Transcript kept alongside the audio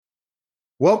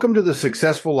Welcome to the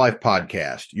Successful Life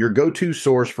Podcast, your go-to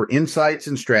source for insights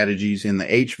and strategies in the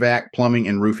HVAC, plumbing,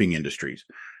 and roofing industries.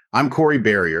 I'm Corey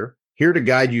Barrier, here to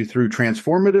guide you through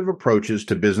transformative approaches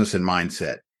to business and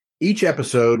mindset. Each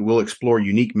episode will explore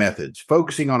unique methods,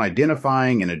 focusing on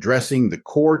identifying and addressing the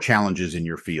core challenges in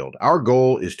your field. Our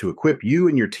goal is to equip you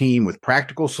and your team with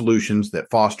practical solutions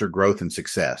that foster growth and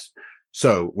success.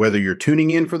 So, whether you're tuning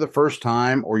in for the first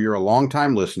time or you're a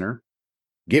longtime listener,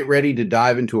 get ready to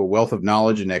dive into a wealth of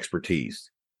knowledge and expertise.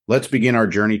 Let's begin our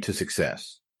journey to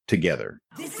success together.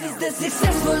 This is the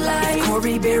successful life.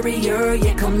 Corey Barrier,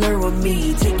 yeah, come learn with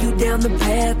me. Take you down the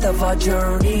path of our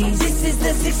journeys. This is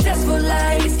the successful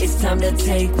life. It's time to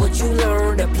take what you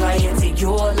learned, apply it to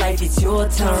your life. It's your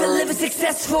turn to live a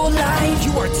successful life.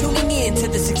 You are tuning in to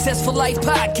the Successful Life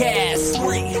Podcast.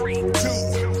 3,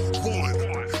 2, 1,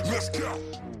 let's go.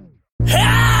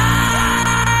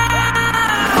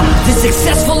 The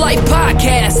Successful Life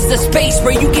Podcast is a space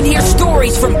where you can hear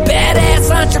stories from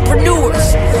badass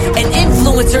entrepreneurs and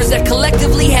influencers that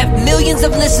collectively have millions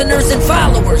of listeners and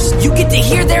followers. You get to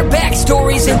hear their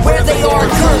backstories and where they are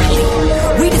currently.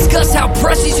 We discuss how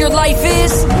precious your life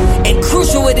is and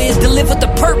crucial it is to live with a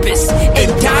purpose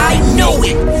and die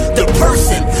knowing the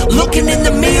person looking in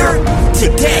the mirror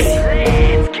today.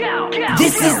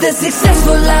 This is the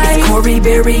successful life. It's Corey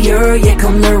Barrier, yeah,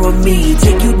 come learn with me.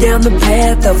 Take you down the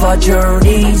path of our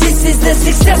journeys. This is the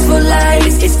successful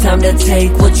life. It's time to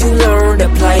take what you learned,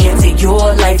 apply it to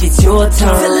your life. It's your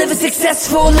turn to live a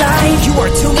successful life. You are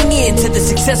tuning in to the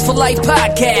Successful Life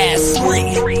Podcast.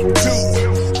 3,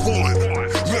 2, 1,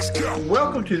 let's go.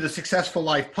 Welcome to the Successful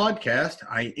Life Podcast.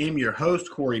 I am your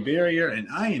host, Corey Barrier, and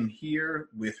I am here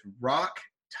with Rock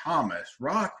Thomas.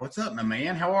 Rock, what's up, my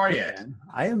man? How are you?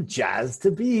 I am jazzed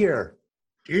to be here.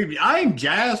 Dude, I'm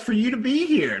jazzed for you to be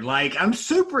here. Like, I'm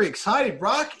super excited.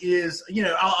 Rock is,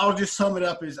 I'll just sum it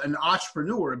up as an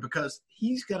entrepreneur because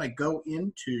he's going to go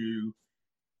into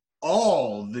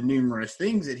all the numerous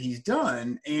things that he's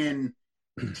done. And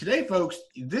today, folks,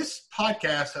 this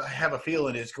podcast, I have a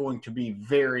feeling, is going to be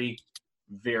very,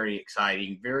 very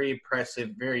exciting, very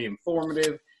impressive, very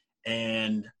informative,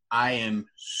 and I am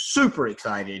super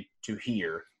excited to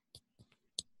hear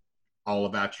all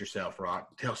about yourself, Rock.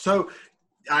 So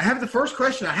I have the first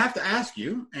question I have to ask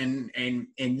you, and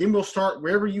then we'll start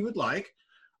wherever you would like.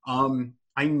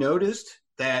 I noticed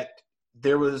that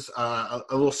there was a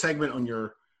little segment on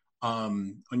your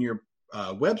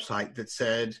website that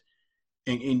said,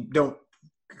 and don't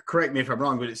correct me if I'm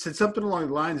wrong, but it said something along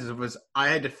the lines of I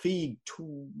had to feed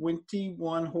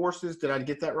 21 horses. Did I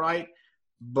get that right?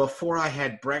 Before I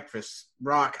had breakfast.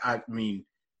 Rock, I mean,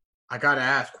 I got to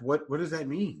ask, what does that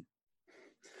mean?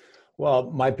 Well,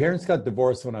 my parents got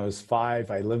divorced when I was 5.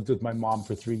 I lived with my mom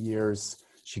for 3 years.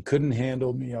 She couldn't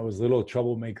handle me. I was a little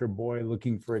troublemaker boy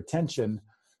looking for attention.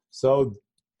 So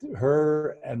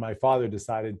her and my father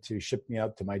decided to ship me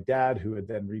out to my dad, who had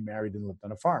then remarried and lived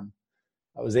on a farm.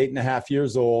 I was 8.5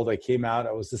 years old. I came out.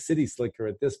 I was a city slicker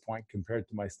at this point compared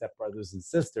to my stepbrothers and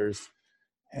sisters.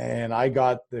 And I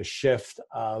got the shift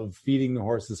of feeding the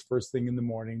horses first thing in the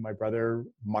morning. My brother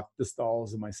mucked the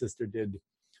stalls and my sister did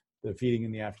the feeding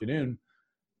in the afternoon.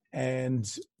 And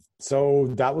so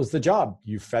that was the job.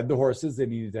 You fed the horses. They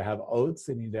needed to have oats.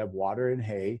 They needed to have water and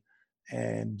hay.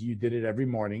 And you did it every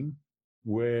morning,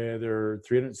 whether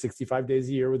 365 days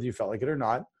a year, whether you felt like it or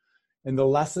not. And the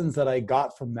lessons that I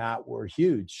got from that were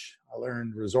huge. I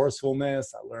learned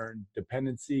resourcefulness. I learned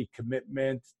dependency,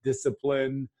 commitment,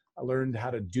 discipline. I learned how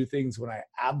to do things when I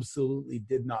absolutely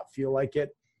did not feel like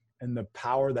it, and the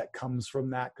power that comes from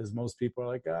that, because most people are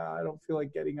like, I don't feel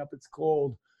like getting up, it's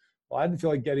cold. Well, I didn't feel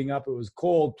like getting up, it was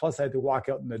cold, plus I had to walk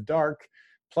out in the dark,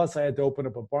 plus I had to open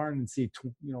up a barn and see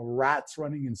rats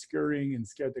running and scurrying and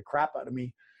scared the crap out of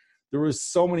me. There was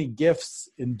so many gifts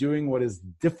in doing what is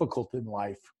difficult in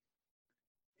life.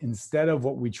 Instead of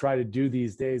what we try to do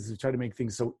these days, we try to make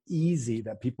things so easy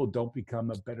that people don't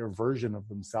become a better version of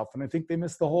themselves. And I think they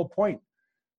miss the whole point.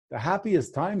 The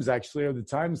happiest times actually are the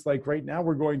times like right now,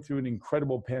 we're going through an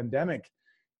incredible pandemic.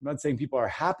 I'm not saying people are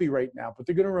happy right now, but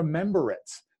they're going to remember it.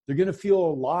 They're going to feel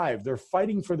alive. They're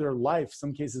fighting for their life.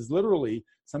 Some cases, literally,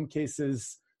 some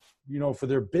cases, for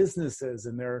their businesses,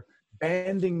 and they're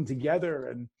banding together,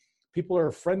 and people are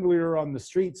friendlier on the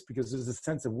streets because there's a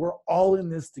sense of we're all in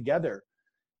this together.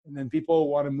 And then people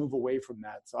want to move away from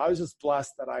that. So I was just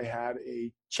blessed that I had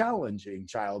a challenging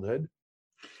childhood,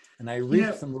 and I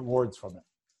reaped some rewards from it.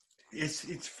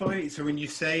 It's funny. So when you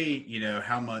say,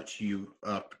 how much you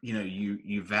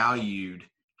valued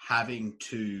having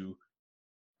to,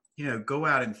 go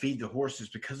out and feed the horses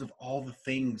because of all the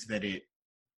things that it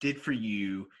did for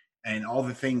you and all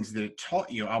the things that it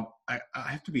taught you, I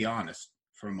have to be honest.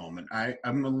 for a moment.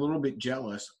 I'm a little bit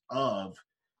jealous of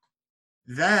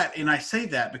that. And I say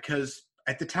that because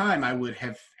at the time I would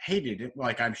have hated it,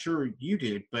 like I'm sure you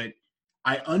did, but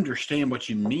I understand what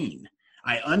you mean.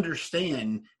 I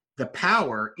understand the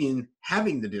power in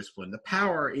having the discipline, the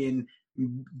power in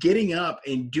getting up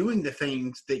and doing the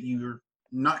things that you're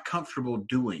not comfortable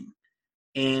doing.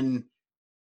 And,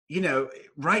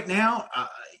 right now,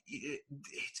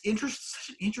 it's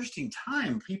interesting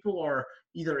time. People are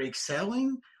either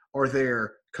excelling or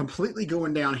they're completely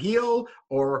going downhill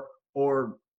or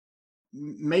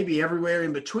maybe everywhere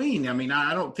in between. I mean,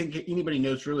 I don't think anybody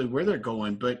knows really where they're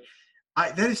going, but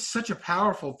that is such a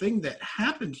powerful thing that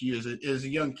happened to you as a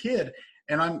young kid.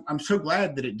 And I'm so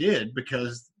glad that it did,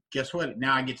 because guess what?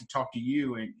 Now I get to talk to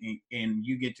you and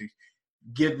you get to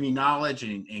give me knowledge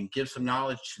and give some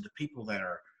knowledge to the people that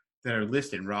are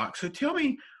listening, Rock. So tell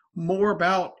me more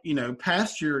about,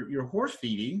 past your horse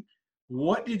feeding.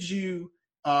 What did you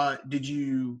go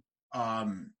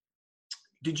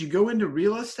into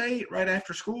real estate right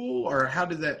after school, or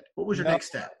what was your next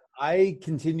step? I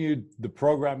continued the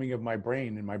programming of my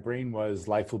brain, and my brain was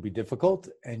life will be difficult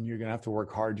and you're going to have to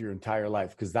work hard your entire life,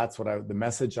 because that's the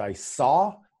message I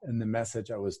saw and the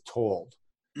message I was told.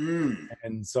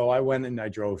 And so I went and I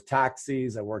drove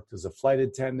taxis. I worked as a flight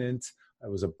attendant. I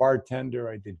was a bartender.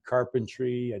 I did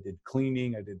carpentry. I did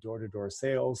cleaning. I did door-to-door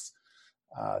sales,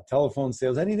 telephone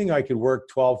sales, anything I could work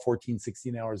 12, 14,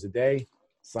 16 hours a day.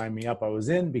 Sign me up. I was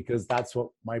in, because that's what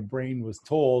my brain was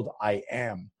told I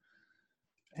am.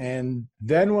 And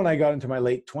then when I got into my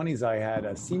late 20s, I had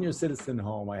a senior citizen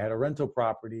home. I had a rental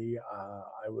property.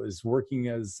 I was working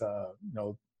as,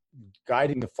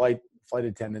 guiding the flight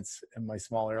attendants in my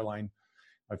small airline.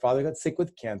 My father got sick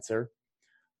with cancer.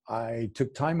 I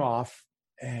took time off,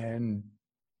 and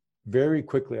very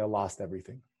quickly I lost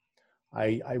everything.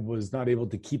 I was not able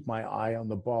to keep my eye on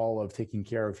the ball of taking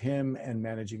care of him and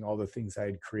managing all the things I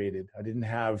had created. I didn't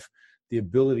have the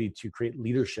ability to create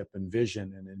leadership and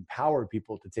vision and empower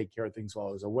people to take care of things while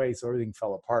I was away. So everything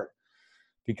fell apart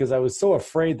because I was so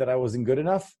afraid that I wasn't good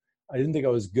enough. I didn't think I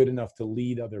was good enough to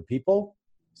lead other people.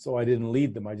 So I didn't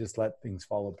lead them. I just let things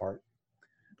fall apart.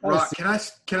 Rock, can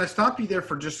I stop you there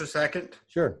for just a second?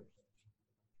 Sure.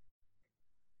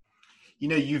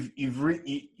 You've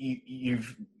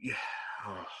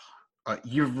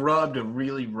rubbed a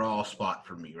really raw spot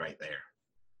for me right there.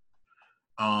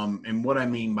 And what I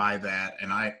mean by that,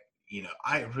 and I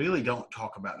really don't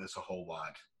talk about this a whole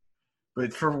lot,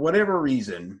 but for whatever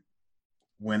reason,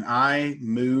 when I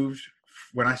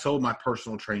sold my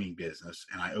personal training business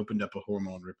and I opened up a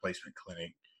hormone replacement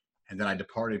clinic, and then I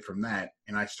departed from that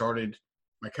and I started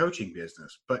my coaching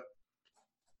business. But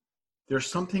there's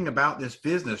something about this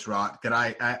business, Rock, that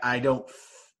I don't,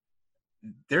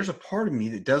 there's a part of me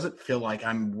that doesn't feel like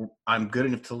I'm good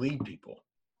enough to lead people.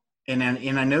 And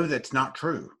I know that's not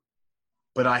true,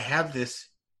 but I have this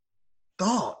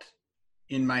thought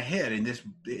in my head, and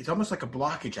it's almost like a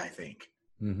blockage, I think.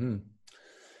 Mm-hmm.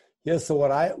 Yeah. So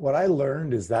what I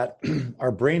learned is that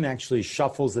our brain actually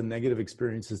shuffles the negative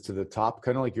experiences to the top,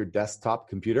 kind of like your desktop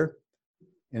computer,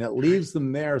 and it leaves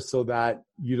them there so that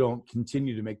you don't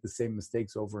continue to make the same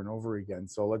mistakes over and over again.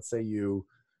 So let's say you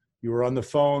were on the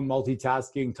phone,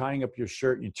 multitasking, tying up your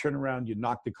shirt, you turn around, you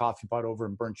knock the coffee pot over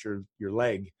and burnt your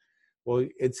leg. Well,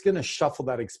 it's going to shuffle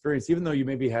that experience, even though you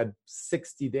maybe had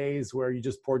 60 days where you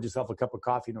just poured yourself a cup of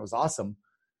coffee and it was awesome.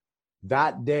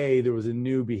 That day there was a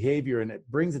new behavior, and it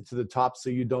brings it to the top so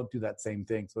you don't do that same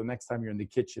thing. So the next time you're in the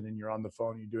kitchen and you're on the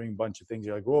phone, you're doing a bunch of things,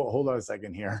 you're like, whoa, hold on a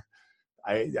second here.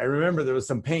 I remember there was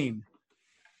some pain.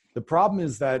 The problem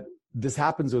is that this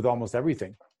happens with almost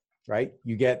everything, right?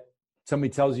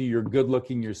 Somebody tells you you're good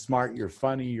looking, you're smart, you're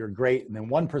funny, you're great. And then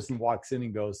one person walks in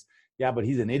and goes, yeah, but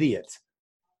he's an idiot.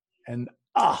 And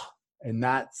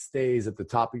that stays at the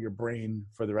top of your brain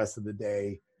for the rest of the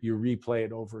day. You replay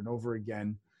it over and over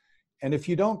again. And if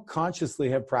you don't consciously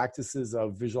have practices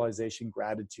of visualization,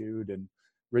 gratitude, and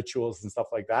rituals and stuff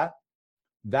like that,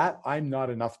 that I'm not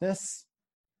enoughness,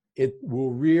 it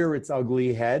will rear its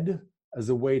ugly head as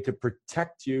a way to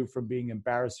protect you from being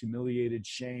embarrassed, humiliated,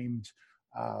 shamed,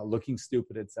 looking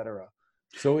stupid, etc.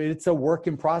 So it's a work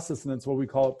in process, and that's what we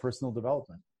call it personal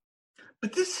development.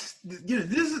 But this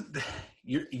is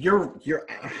you're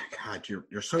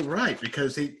so right,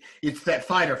 because it's that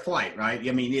fight or flight, right?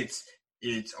 I mean, it's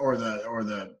like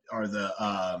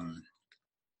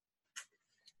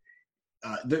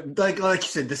you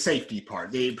said, the safety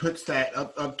part. It puts that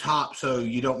up top so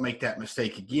you don't make that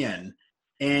mistake again.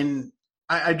 And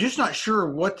I'm just not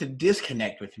sure what the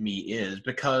disconnect with me is,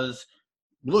 because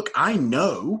look, I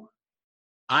know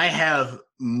I have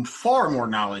far more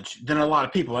knowledge than a lot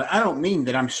of people. I don't mean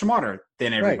that I'm smarter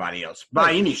than everybody else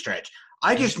by any stretch.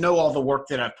 I just know all the work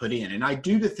that I've put in, and I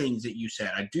do the things that you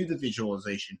said. I do the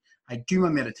visualization. I do my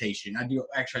meditation. I do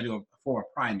a form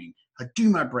of priming. I do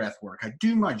my breath work. I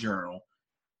do my journal.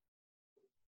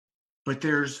 But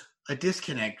there's a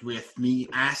disconnect with me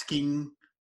asking,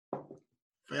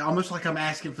 almost like I'm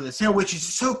asking for the sale, which is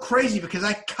so crazy because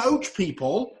I coach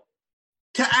people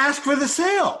to ask for the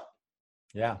sale.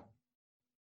 Yeah.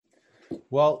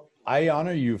 Well, I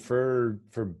honor you for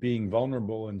being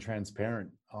vulnerable and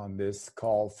transparent on this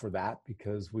call for that,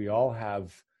 because we all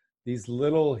have these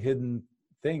little hidden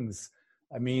things.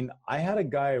 I mean, I had a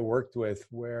guy I worked with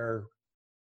where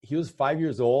he was 5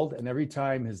 years old, and every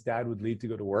time his dad would leave to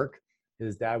go to work,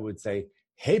 his dad would say,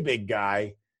 "Hey, big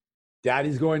guy,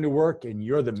 daddy's going to work and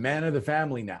you're the man of the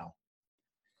family now."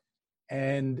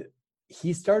 And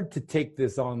he started to take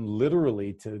this on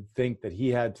literally, to think that he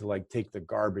had to like take the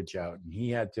garbage out, and he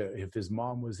had to, if his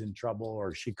mom was in trouble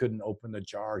or she couldn't open the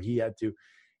jar, he had to.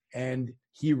 And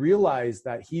he realized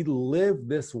that he lived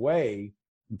this way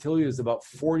until he was about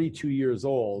 42 years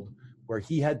old, where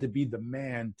he had to be the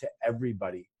man to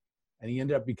everybody. And he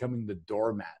ended up becoming the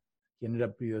doormat. He ended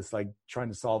up being this, like, trying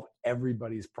to solve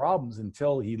everybody's problems,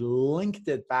 until he linked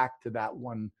it back to that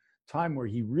one time where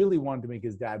he really wanted to make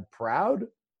his dad proud.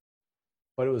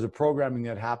 But it was a programming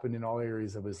that happened in all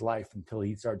areas of his life, until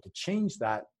he started to change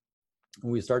that.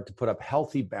 And we start to put up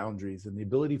healthy boundaries and the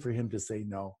ability for him to say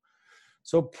no.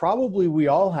 So probably we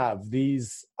all have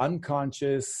these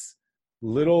unconscious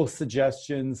little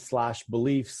suggestions /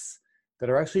 beliefs that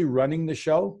are actually running the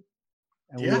show.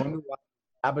 And we wonder why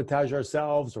we sabotage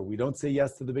ourselves, or we don't say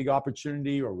yes to the big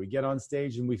opportunity, or we get on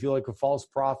stage and we feel like a false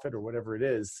prophet, or whatever it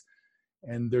is.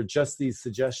 And they're just these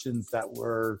suggestions that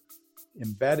were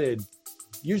embedded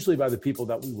usually by the people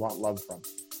that we want love from.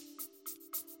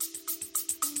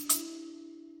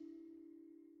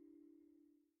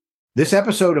 This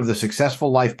episode of the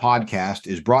Successful Life podcast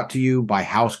is brought to you by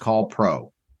House Call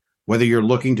Pro. Whether you're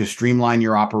looking to streamline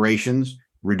your operations,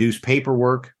 reduce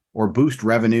paperwork, or boost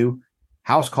revenue,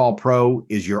 House Call Pro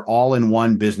is your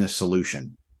all-in-one business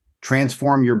solution.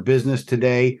 Transform your business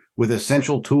today with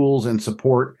essential tools and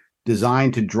support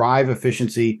designed to drive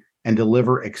efficiency and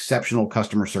deliver exceptional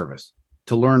customer service.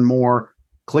 To learn more,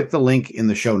 click the link in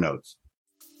the show notes.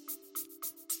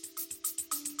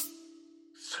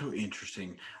 So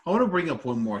interesting. I want to bring up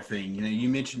one more thing. You know, you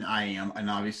mentioned I am, and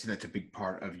obviously that's a big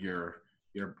part of your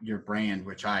brand,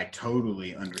 which I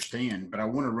totally understand. But I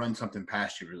want to run something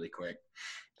past you really quick.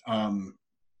 So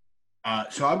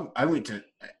I went to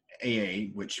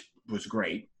AA, which was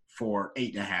great, for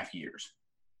 8.5 years.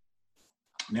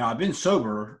 Now I've been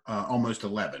sober almost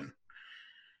 11.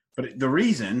 But the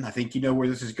reason, I think you know where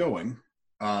this is going,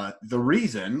 the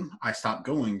reason I stopped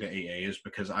going to AA is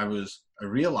because I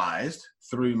realized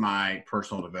through my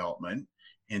personal development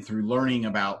and through learning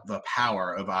about the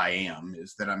power of I am,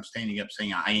 is that I'm standing up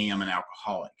saying I am an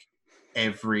alcoholic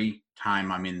every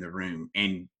time I'm in the room.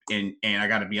 And I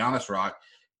got to be honest, Rock,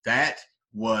 it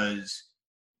was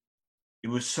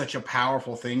such a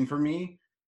powerful thing for me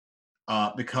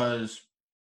because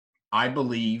I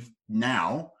believe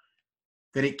now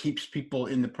that it keeps people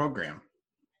in the program.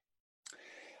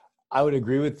 I would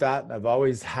agree with that. I've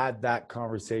always had that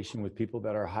conversation with people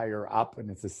that are higher up,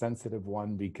 and it's a sensitive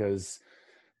one because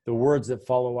the words that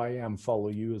follow I am follow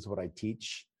you is what I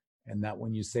teach. And that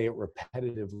when you say it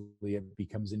repetitively, it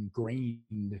becomes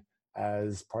ingrained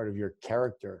as part of your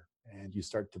character and you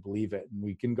start to believe it. And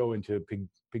we can go into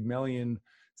Pygmalion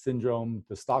syndrome,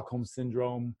 the Stockholm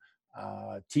syndrome,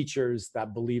 teachers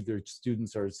that believe their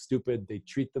students are stupid, they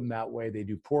treat them that way, they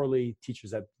do poorly.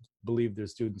 Teachers that believe their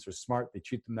students are smart, they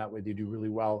treat them that way, they do really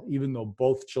well, even though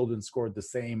both children scored the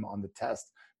same on the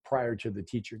test prior to the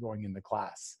teacher going in the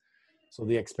class. So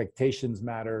the expectations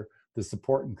matter, the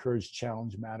support, encourage,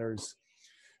 challenge matters.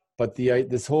 But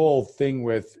this whole thing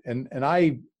with, and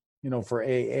I, for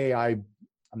AA,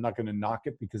 I'm not going to knock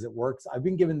it because it works. I've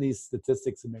been given these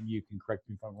statistics, and maybe you can correct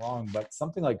me if I'm wrong, but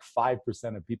something like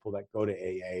 5% of people that go to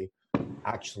AA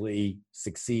actually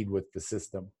succeed with the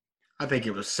system. I think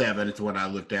it was 7. It's what I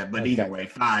looked at, but either way,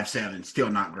 5, 7, still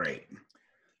not great.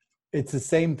 It's the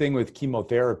same thing with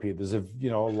chemotherapy. There's a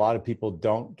lot of people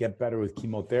don't get better with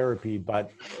chemotherapy,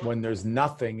 but when there's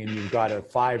nothing and you've got a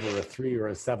 5 or a 3 or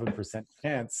a 7%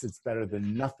 chance, it's better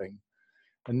than nothing.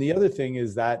 And the other thing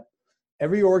is that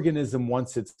every organism,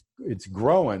 once it's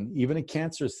growing, even a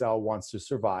cancer cell wants to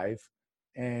survive,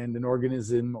 and an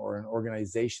organism or an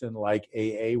organization like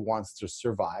AA wants to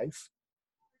survive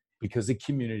because of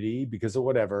community, because of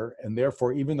whatever. And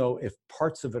therefore, even though if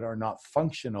parts of it are not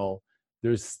functional,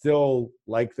 there's still,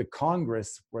 like the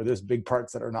Congress, where there's big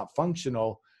parts that are not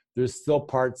functional, there's still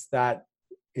parts that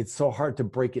it's so hard to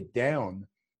break it down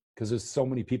because there's so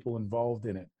many people involved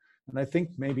in it. And I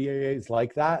think maybe AA is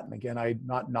like that. And again, I'm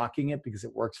not knocking it because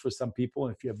it works for some people.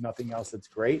 And if you have nothing else, it's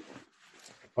great.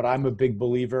 But I'm a big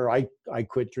believer. I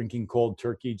quit drinking cold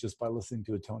turkey just by listening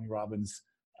to a Tony Robbins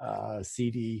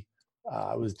CD.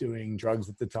 I was doing drugs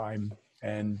at the time,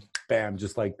 and bam,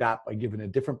 just like that, by giving a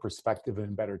different perspective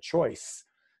and better choice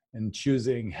and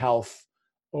choosing health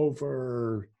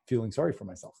over feeling sorry for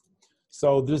myself.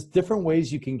 So there's different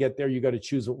ways you can get there. You got to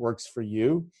choose what works for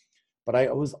you. But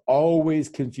I was always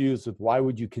confused with, why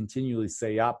would you continually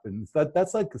say up? And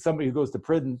that's like somebody who goes to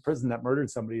prison that murdered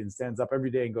somebody and stands up every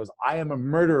day and goes, I am a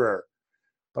murderer,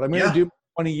 but I'm going to do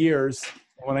 20 years.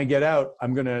 And when I get out,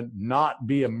 I'm going to not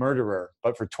be a murderer.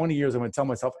 But for 20 years, I'm going to tell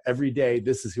myself every day,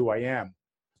 this is who I am.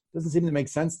 Doesn't seem to make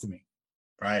sense to me.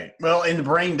 Right. Well, and the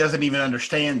brain doesn't even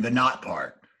understand the not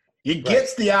part. It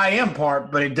gets the I am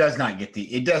part, but it does not get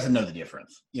it doesn't know the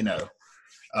difference, you know.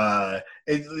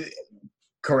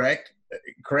 Correct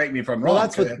me if I'm wrong.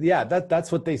 Well,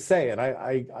 that's what they say, and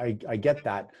I get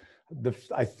that.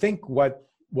 I think what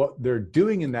they're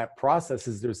doing in that process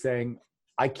is they're saying,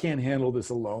 I can't handle this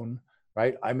alone,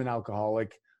 right? I'm an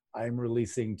alcoholic. I'm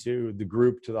releasing to the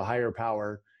group, to the higher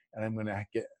power, and I'm going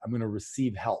to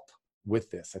receive help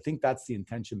with this. I think that's the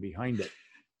intention behind it.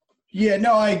 Yeah,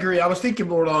 no, I agree. I was thinking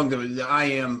more along the I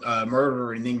am a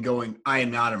murderer, and then going, I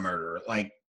am not a murderer.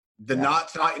 Like the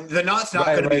knot's not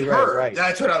going to be hurt. Right.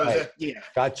 That's what I was. Yeah,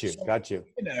 got you.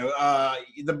 You know,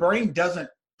 the brain doesn't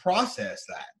process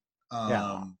that.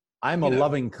 I'm a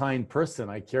loving, kind person.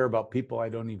 I care about people I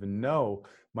don't even know.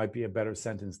 Might be a better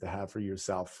sentence to have for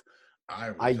yourself.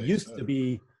 I used to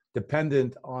be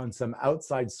dependent on some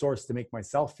outside source to make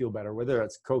myself feel better, whether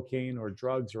it's cocaine or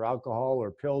drugs or alcohol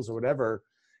or pills or whatever.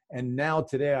 And now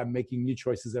today I'm making new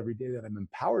choices every day that I'm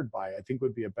empowered by. I think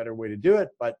would be a better way to do it.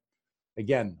 But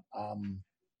again,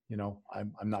 you know,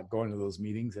 I'm not going to those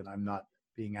meetings, and I'm not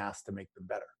being asked to make them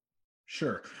better.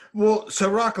 Sure. Well, so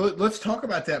Rock, let's talk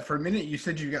about that for a minute. You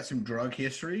said you got some drug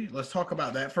history. Let's talk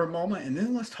about that for a moment. And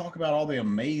then let's talk about all the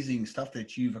amazing stuff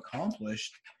that you've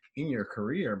accomplished in your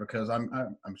career, because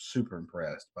I'm super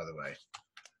impressed, by the way.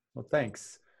 Well,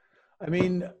 thanks. I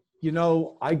mean, you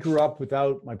know, I grew up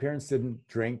my parents didn't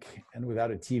drink, and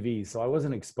without a TV, so I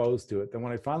wasn't exposed to it. Then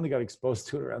when I finally got exposed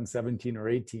to it around 17 or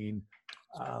 18,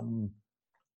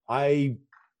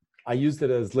 I used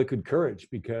it as liquid courage,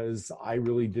 because I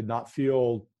really did not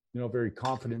feel, you know, very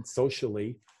confident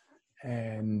socially.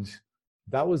 And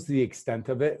that was the extent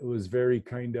of it. It was very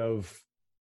kind of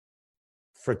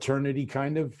fraternity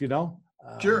kind of, you know,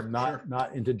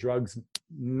 not into drugs,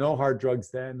 no hard drugs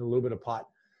then, a little bit of pot.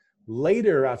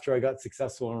 Later, after I got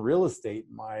successful in real estate,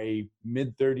 my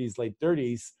mid-30s, late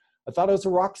 30s, I thought I was a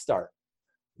rock star.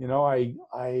 You know,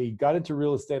 I got into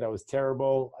real estate. I was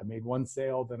terrible. I made one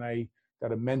sale. Then I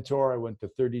got a mentor. I went to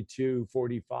 32,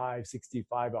 45,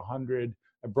 65, 100.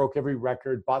 I broke every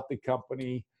record, bought the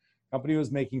company. Company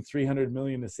was making 300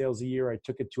 million in sales a year. I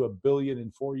took it to $1 billion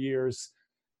in 4 years.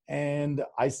 And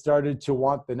I started to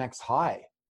want the next high.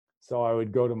 So I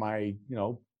would go to my, you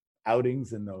know,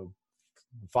 outings and the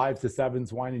 5 to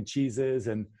 7s, wine and cheeses.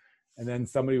 And then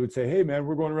somebody would say, hey man,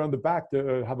 we're going around the back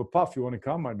to have a puff. You want to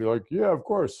come? I'd be like, yeah, of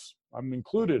course, I'm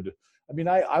included. I mean,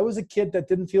 I was a kid that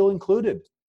didn't feel included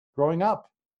growing up.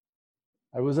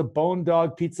 I was a bone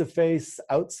dog, pizza face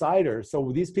outsider.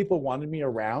 So these people wanted me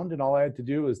around, and all I had to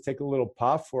do was take a little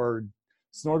puff or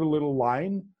snort a little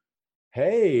line.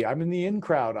 Hey, I'm in the in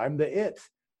crowd. I'm the it.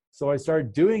 So I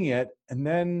started doing it. And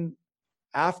then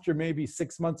after maybe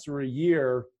 6 months or a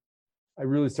year, I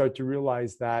really started to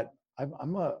realize that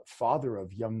I'm a father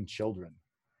of young children,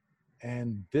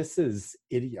 and this is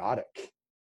idiotic.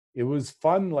 It was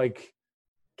fun, like,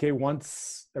 okay,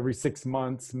 once every 6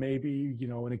 months, maybe, you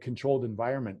know, in a controlled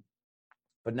environment.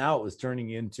 But now it was turning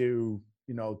into,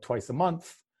 you know, twice a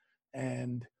month,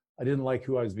 and I didn't like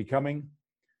who I was becoming,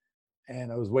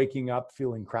 and I was waking up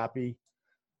feeling crappy.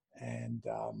 And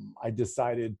I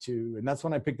decided to, and that's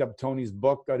when I picked up Tony's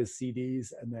book, got his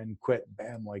CDs, and then quit,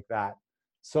 bam, like that.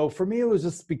 So for me, it was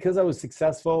just because I was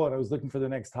successful and I was looking for the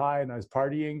next high and I was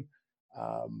partying.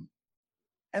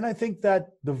 And I think that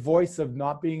the voice of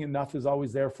not being enough is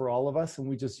always there for all of us. And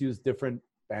we just use different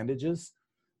bandages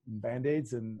and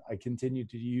Band-Aids. And I continue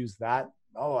to use that.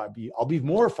 Oh, I'll be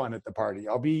more fun at the party.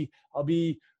 I'll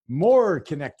be more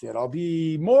connected. I'll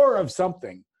be more of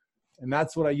something. And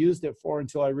that's what I used it for,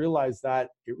 until I realized that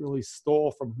it really stole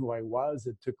from who I was.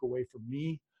 It took away from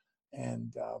me.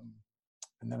 And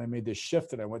then I made this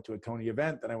shift, and I went to a Tony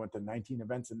event. Then I went to 19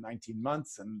 events in 19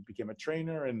 months and became a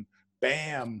trainer. And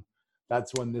bam,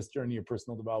 that's when this journey of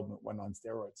personal development went on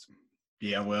steroids.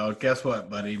 Yeah, well, guess what,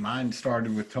 buddy? Mine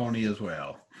started with Tony as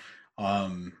well.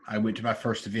 I went to my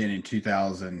first event in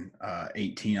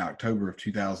 2018, October of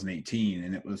 2018,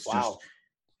 and it was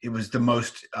it was the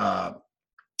most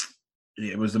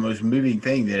moving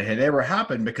thing that had ever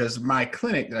happened, because my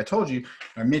clinic that I told you,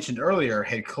 I mentioned earlier,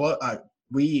 had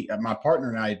my partner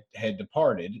and I had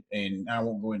departed, and I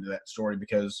won't go into that story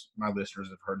because my listeners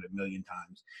have heard it a million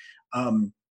times.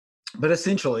 But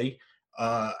essentially,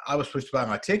 I was supposed to buy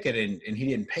my ticket, and he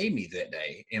didn't pay me that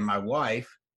day. And my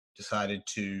wife decided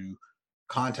to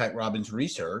contact Robbins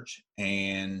Research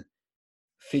and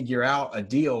figure out a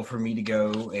deal for me to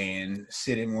go and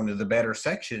sit in one of the better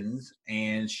sections.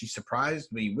 And she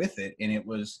surprised me with it. And it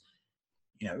was,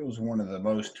 it was one of the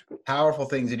most powerful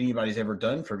things that anybody's ever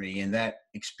done for me. And that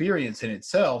experience in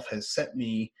itself has set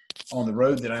me on the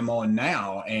road that I'm on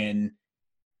now. And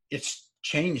it's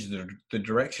changed the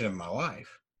direction of my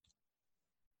life.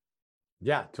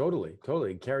 Yeah, totally.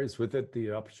 It carries with it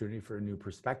the opportunity for a new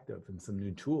perspective and some new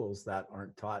tools that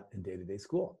aren't taught in day-to-day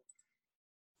school.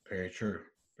 Very true.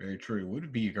 Very true. Would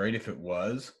it be great if it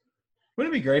was?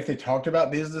 Wouldn't it be great if they talked about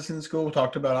business in school,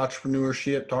 talked about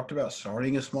entrepreneurship, talked about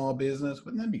starting a small business?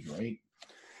 Wouldn't that be great?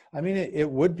 I mean, it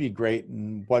would be great.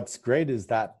 And what's great is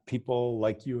that people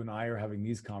like you and I are having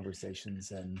these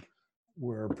conversations, and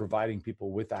we're providing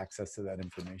people with access to that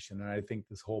information. And I think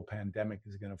this whole pandemic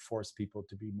is going to force people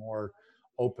to be more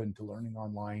open to learning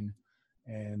online.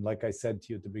 And like I said to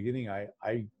you at the beginning, I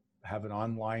have an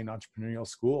online entrepreneurial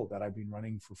school that I've been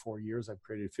running for 4 years. I've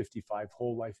created 55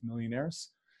 whole life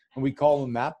millionaires. And we call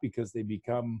them that because they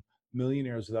become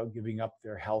millionaires without giving up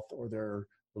their health or their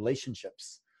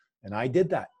relationships. And I did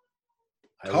that.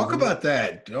 Talk about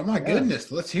that. Oh my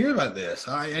goodness. Let's hear about this.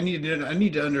 I need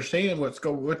to understand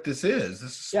what this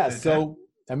is. So,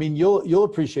 I mean, you'll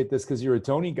appreciate this because you're a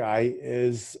Tony guy.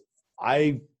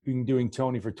 I've been doing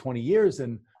Tony for 20 years.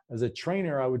 And as a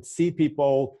trainer, I would see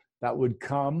people that would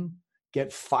come,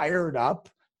 get fired up,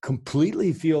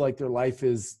 completely feel like their life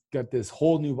has got this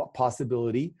whole new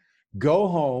possibility, go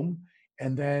home,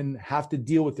 and then have to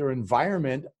deal with their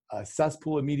environment, a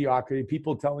cesspool of mediocrity,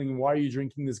 people telling them, why are you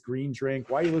drinking this green drink?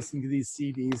 Why are you listening to these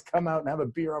CDs? Come out and have a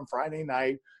beer on Friday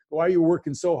night. Why are you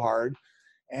working so hard?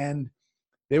 And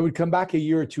they would come back a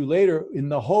year or two later in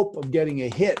the hope of getting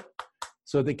a hit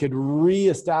so they could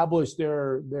reestablish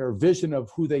their vision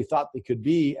of who they thought they could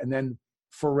be, and then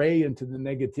foray into the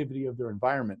negativity of their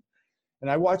environment. And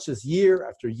I watched this year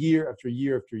after year after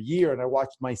year after year, and I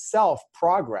watched myself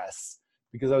progress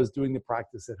because I was doing the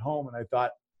practice at home, and I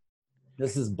thought,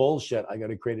 this is bullshit. I got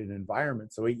to create an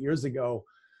environment. So 8 years ago,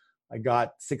 I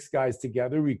got 6 guys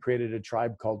together. We created a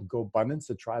tribe called GoBundance,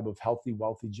 a tribe of healthy,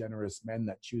 wealthy, generous men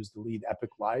that choose to lead epic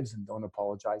lives and don't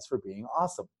apologize for being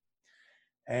awesome.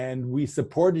 And we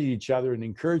supported each other and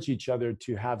encouraged each other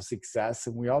to have success.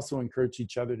 And we also encouraged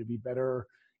each other to be better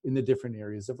in the different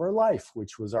areas of our life,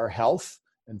 which was our health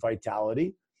and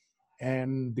vitality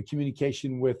and the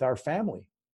communication with our family,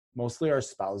 mostly our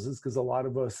spouses, because a lot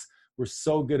of us were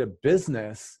so good at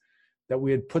business that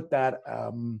we had put that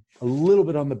a little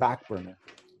bit on the back burner.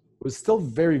 It was still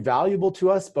very valuable to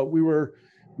us, but we were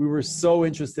so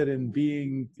interested in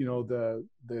being,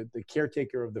 the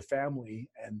caretaker of the family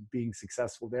and being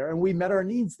successful there. And we met our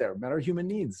needs there, met our human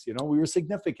needs. We were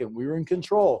significant. We were in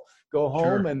control. Go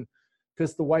home and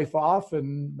piss the wife off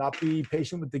and not be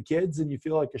patient with the kids. And you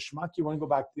feel like a schmuck. You want to go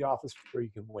back to the office where you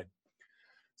can win.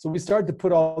 So we started to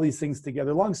put all these things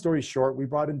together. Long story short, we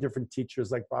brought in different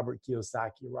teachers like Robert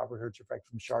Kiyosaki, Robert Herjavec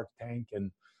from Shark Tank,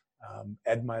 and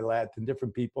Ed Mylett, and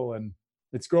different people. And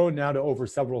it's grown now to over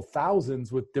several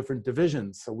thousands with different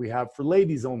divisions. So we have for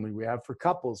ladies only, we have for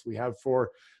couples, we have for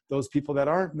those people that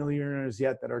aren't millionaires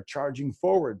yet that are charging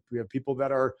forward. We have people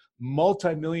that are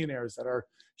multimillionaires that are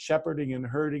shepherding and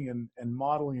herding and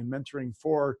modeling and mentoring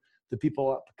for the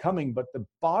people upcoming. But the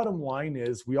bottom line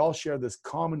is we all share this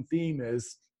common theme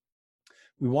is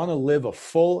we want to live a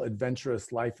full,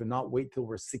 adventurous life and not wait till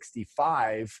we're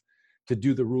 65 to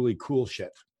do the really cool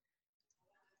shit.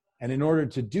 And in order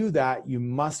to do that, you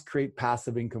must create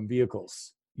passive income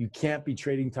vehicles. You can't be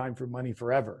trading time for money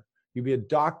forever. You'd be a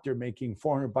doctor making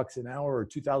 $400 an hour or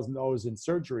 $2,000 in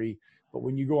surgery, but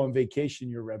when you go on vacation,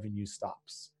 your revenue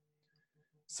stops.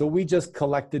 So we just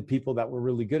collected people that were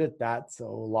really good at that. So a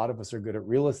lot of us are good at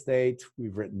real estate.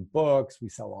 We've written books. We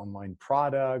sell online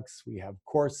products. We have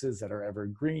courses that are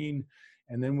evergreen.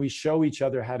 And then we show each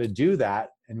other how to do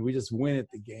that. And we just win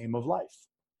at the game of life.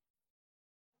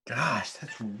 Gosh,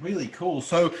 that's really cool.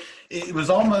 So it was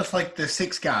almost like the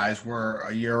 6 guys were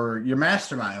your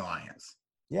mastermind alliance.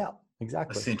 Yeah,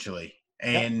 exactly. Essentially.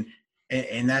 And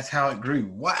and that's how it grew.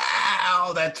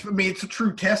 Wow. That's, I mean, it's a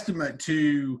true testament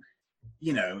to,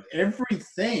 you know,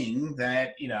 everything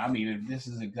that, you know, I mean, this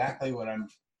is exactly what I'm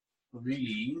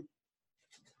reading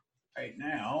right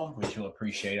now, which you'll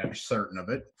appreciate. I'm certain of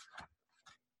it.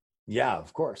 Yeah,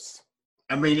 of course.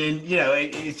 I mean, and you know,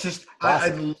 it's just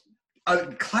Classic.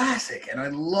 classic, and I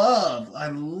love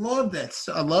that.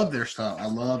 I love their stuff. I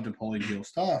love Napoleon Hill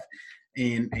stuff,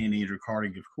 and Andrew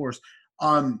Carnegie, of course.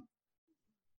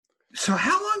 So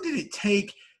how long did it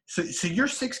take? So your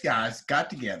 6 guys got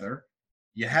together,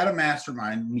 you had a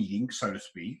mastermind meeting, so to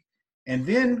speak, and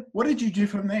then what did you do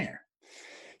from there?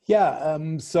 Yeah.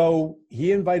 So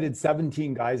he invited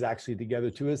 17 guys actually together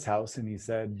to his house, and he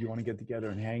said, "You want to get together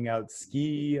and hang out,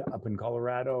 ski up in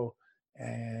Colorado,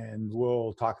 and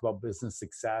we'll talk about business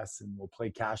success, and we'll play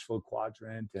cash flow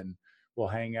quadrant, and we'll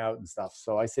hang out and stuff."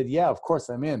 So I said, "Yeah, of course,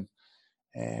 I'm in."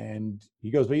 And he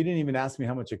goes, "But you didn't even ask me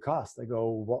how much it cost." I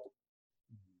go,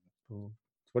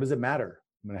 what does it matter?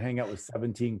 I'm going to hang out with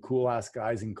 17 cool ass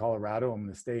guys in Colorado. I'm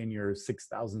going to stay in your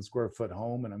 6,000 square foot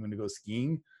home, and I'm going to go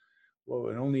skiing. Well,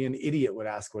 and only an idiot would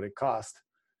ask what it cost.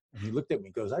 And he looked at me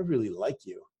and goes, "I really like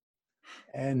you."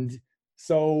 And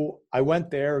so I went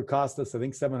there. It cost us, I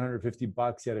think,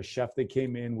 $750. He had a chef that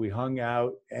came in. We hung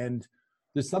out. And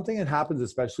there's something that happens,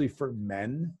 especially for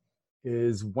men,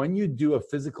 is when you do a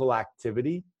physical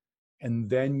activity and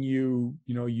then you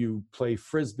play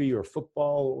Frisbee or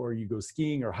football, or you go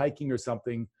skiing or hiking or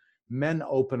something, men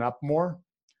open up more.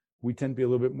 We tend to be a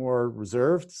little bit more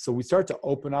reserved. So we start to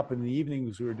open up in the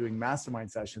evenings. We were doing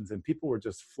mastermind sessions, and people were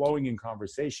just flowing in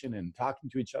conversation and talking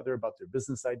to each other about their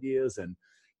business ideas and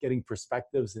getting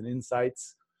perspectives and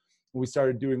insights. We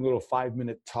started doing little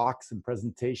 5-minute talks and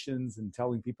presentations and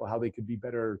telling people how they could be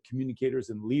better communicators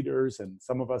and leaders. And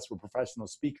some of us were professional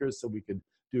speakers, so we could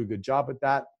do a good job at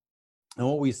that. And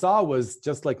what we saw was,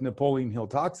 just like Napoleon Hill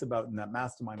talks about in that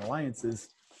Mastermind Alliances,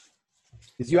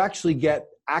 is you actually get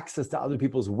access to other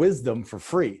people's wisdom for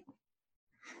free.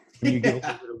 And you give a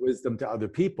little bit of wisdom to other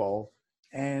people.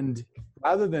 And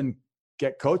rather than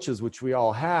get coaches, which we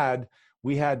all had,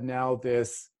 we had now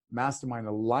this mastermind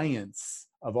alliance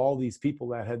of all these people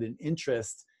that had an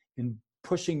interest in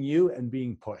pushing you and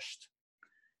being pushed.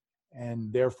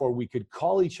 And therefore we could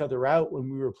call each other out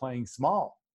when we were playing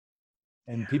small.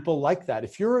 And people like that.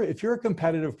 If you're a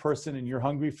competitive person and you're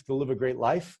hungry to live a great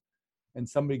life, and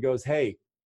somebody goes, "Hey,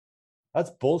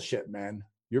 that's bullshit, man.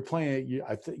 You're playing,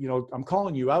 I'm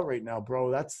calling you out right now,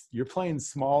 bro. You're playing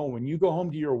small. When you go home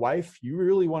to your wife, you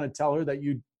really want to tell her that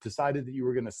you decided that you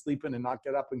were going to sleep in and not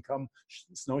get up and come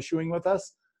snowshoeing with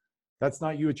us? That's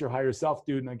not you at your higher self,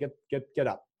 dude. Now get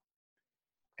up."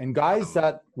 And guys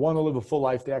that want to live a full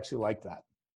life, they actually like that.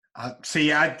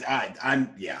 See, I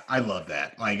love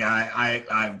that. Like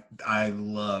I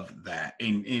love that,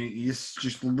 and it's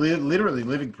just literally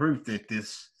living proof that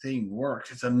this thing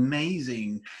works. It's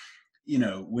amazing, you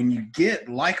know, when you get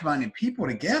like-minded people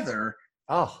together.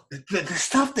 Oh, the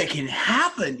stuff that can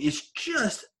happen is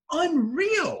just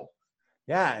unreal.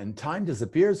 Yeah, and time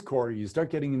disappears, Corey. You start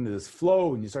getting into this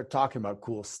flow, and you start talking about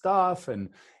cool stuff, and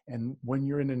when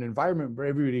you're in an environment where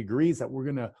everybody agrees that we're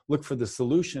going to look for the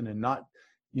solution and not,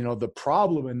 the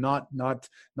problem, and not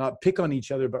pick on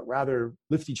each other, but rather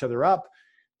lift each other up,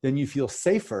 then you feel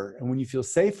safer. And when you feel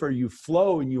safer, you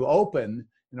flow and you open,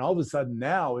 and all of a sudden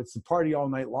now it's a party all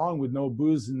night long with no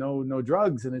booze and no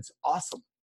drugs, and it's awesome.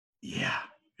 Yeah,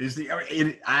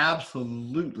 it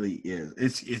absolutely is.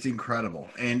 It's incredible,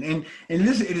 and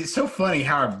this, it is so funny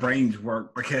how our brains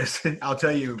work, because I'll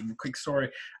tell you a quick story.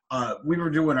 We were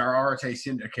doing our RTA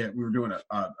Syndicate. We were doing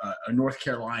a North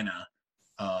Carolina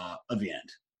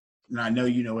event, and I know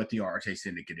you know what the RTA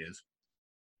Syndicate is.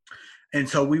 And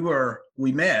so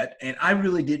we met, and I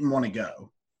really didn't want to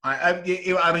go. I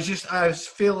was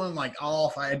feeling like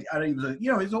off. I didn't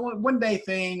even, it's a one day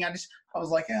thing. I was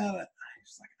like,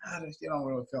 I just don't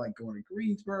really feel like going to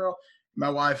Greensboro. My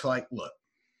wife's like, "Look,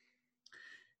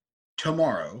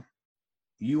 tomorrow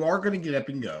you are going to get up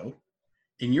and go,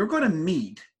 and you're going to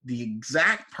meet the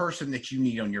exact person that you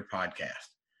need on your podcast."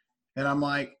 And I'm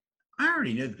like, "I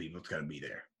already know the people that's going to be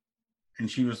there." And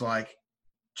she was like,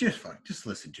 "Just fine. Just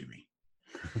listen to me."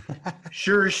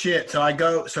 Sure as shit. So I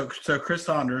go. So Chris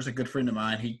Saunders, a good friend of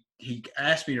mine, he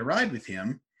asked me to ride with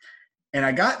him, and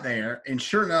I got there, and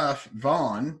sure enough,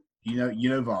 Vaughn, you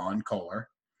know Vaughn Kohler,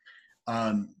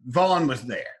 Vaughn was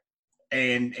there,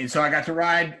 and so I got to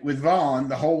ride with Vaughn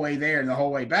the whole way there and the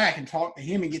whole way back, and talk to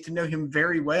him and get to know him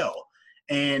very well.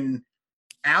 And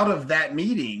out of that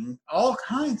meeting, all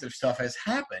kinds of stuff has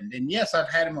happened. And yes, I've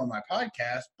had him on my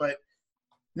podcast, but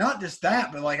not just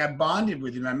that, but like I bonded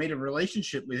with him. I made a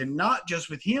relationship with him, not just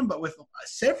with him, but with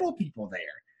several people there.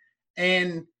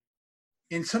 And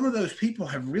some of those people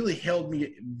have really held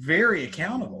me very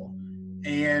accountable.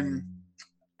 And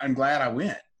I'm glad I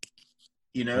went.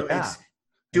 It's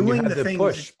doing the things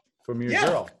push from your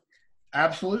girl.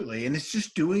 Absolutely. And it's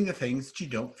just doing the things that you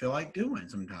don't feel like doing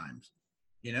sometimes.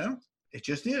 It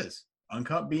just is.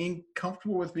 Being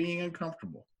comfortable with being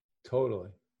uncomfortable. Totally.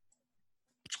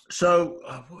 So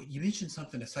you mentioned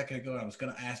something a second ago. I was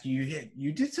going to ask you.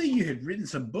 You did say you had written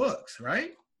some books,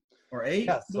 right? Or 8?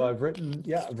 Yeah. So I've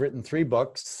written 3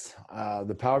 books.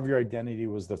 The Power of Your Identity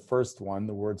was the first one.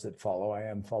 The Words That Follow. I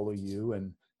Am, Follow You,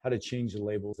 and How to Change the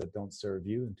Labels That Don't Serve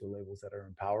You into labels that are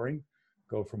empowering.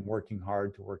 Go from working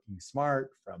hard to working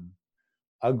smart. From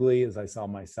ugly, as I saw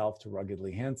myself, to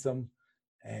ruggedly handsome.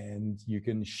 And you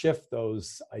can shift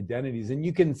those identities, and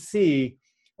you can see.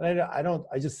 And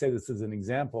I just say this as an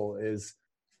example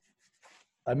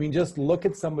just look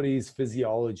at somebody's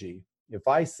physiology. If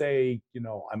I say,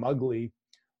 I'm ugly,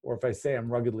 or if I say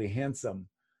I'm ruggedly handsome,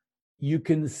 you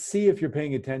can see if you're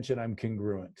paying attention, I'm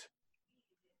congruent.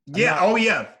 Right?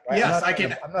 Yes, I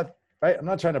can. I'm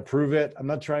not trying to prove it. I'm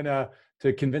not trying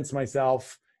to convince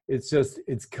myself.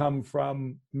 It's come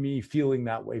from me feeling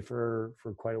that way for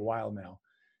quite a while now.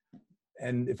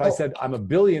 And if I said I'm a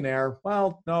billionaire,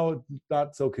 well, no,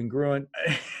 not so congruent.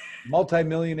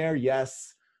 Multimillionaire,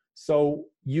 yes. So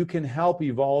you can help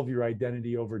evolve your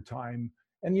identity over time.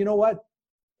 And you know what?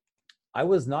 I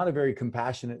was not a very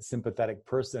compassionate, sympathetic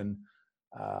person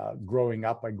growing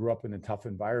up. I grew up in a tough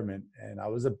environment, and I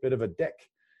was a bit of a dick.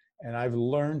 And I've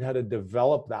learned how to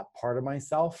develop that part of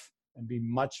myself and be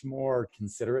much more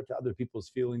considerate to other people's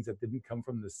feelings that didn't come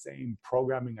from the same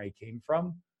programming I came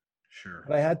from. Sure.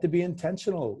 But I had to be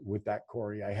intentional with that,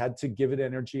 Corey. I had to give it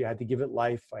energy. I had to give it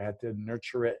life. I had to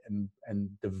nurture it and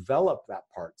develop that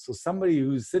part. So somebody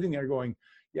who's sitting there going,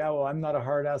 yeah, well, I'm not a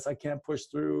hard ass. I can't push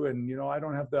through. And, I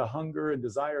don't have the hunger and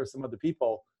desire of some other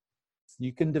people.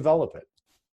 You can develop it.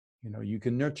 You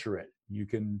can nurture it. You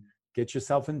can get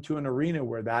yourself into an arena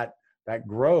where that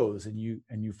grows and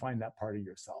you find that part of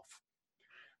yourself.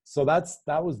 So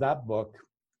that was that book.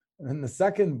 And then the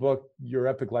second book, Your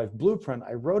Epic Life Blueprint,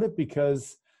 I wrote it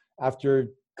because after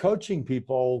coaching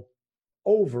people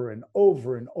over and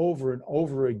over and over and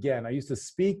over again, I used to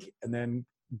speak and then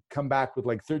come back with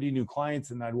like 30 new clients,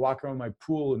 and I'd walk around my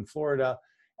pool in Florida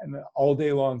and all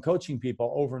day long coaching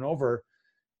people over and over.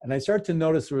 And I started to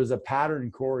notice there was a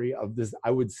pattern, Corey, of this. I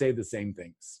would say the same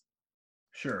things.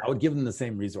 Sure. I would give them the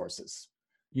same resources.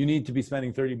 You need to be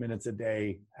spending 30 minutes a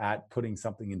day at putting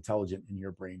something intelligent in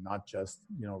your brain, not just,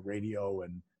 radio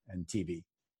and TV.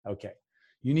 Okay.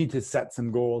 You need to set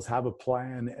some goals, have a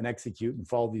plan, and execute and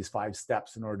follow these 5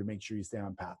 steps in order to make sure you stay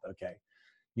on path. Okay.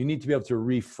 You need to be able to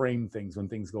reframe things when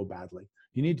things go badly.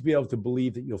 You need to be able to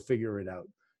believe that you'll figure it out.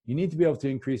 You need to be able to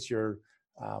increase your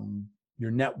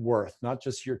net worth, not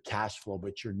just your cash flow,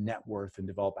 but your net worth, and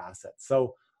develop assets.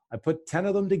 So I put 10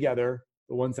 of them together,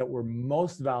 the ones that were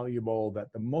most valuable,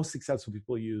 that the most successful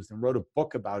people used, and wrote a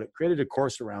book about it, created a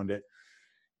course around it.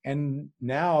 And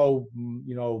now,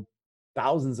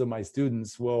 thousands of my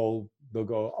students they'll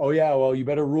go, oh yeah, well, you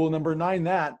better rule number 9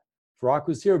 that. If Rock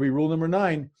was here, it'd be rule number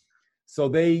 9. So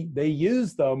they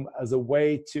use them as a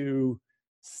way to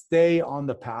stay on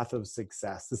the path of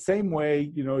success. The same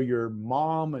way, your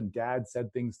mom and dad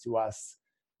said things to us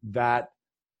that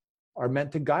are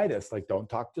meant to guide us, like don't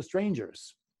talk to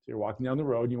strangers. So you're walking down the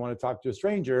road and you want to talk to a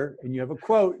stranger, and you have a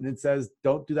quote and it says,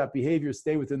 don't do that behavior,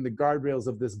 stay within the guardrails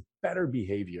of this better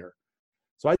behavior.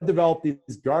 So I developed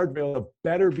these guardrails of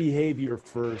better behavior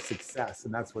for success.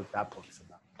 And that's what that book's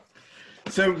about.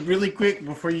 So really quick,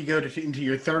 before you go into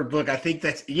your third book, I think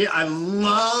I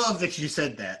love that you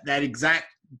said that exact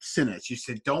sentence. You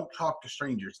said, don't talk to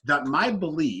strangers. My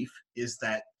belief is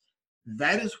that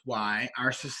is why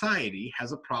our society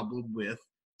has a problem with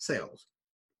sales.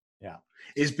 Yeah.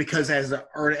 Is because at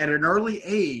an early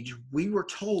age, we were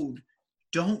told,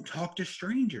 don't talk to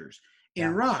strangers.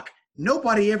 In Rock,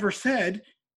 nobody ever said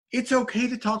it's okay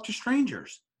to talk to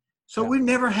strangers. So we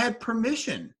never had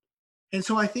permission. And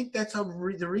so I think that's the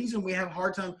reason we have a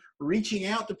hard time reaching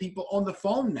out to people on the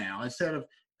phone now instead of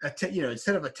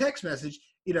a text message.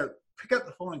 Pick up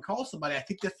the phone and call somebody. I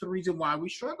think that's the reason why we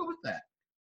struggle with that.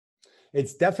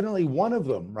 It's definitely one of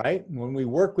them, right? When we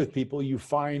work with people, you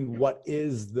find what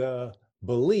is the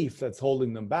belief that's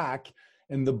holding them back.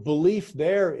 And the belief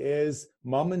there is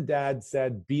mom and dad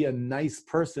said, be a nice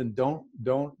person.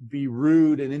 Don't be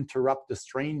rude and interrupt a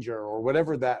stranger, or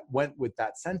whatever that went with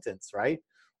that sentence, right?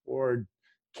 Or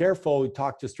careful,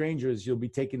 talk to strangers, you'll be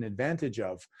taken advantage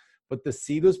of. But the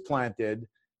seed was planted,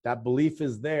 that belief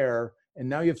is there, and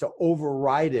now you have to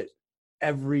override it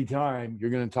every time you're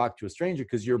going to talk to a stranger,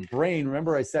 because your brain,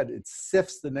 remember I said, it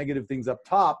sifts the negative things up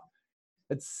top.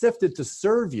 It's sifted to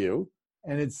serve you.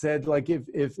 And it said, like,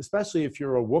 if especially if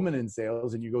you're a woman in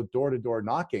sales and you go door to door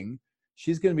knocking,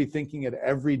 she's going to be thinking at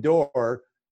every door,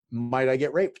 might I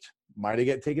get raped? Might I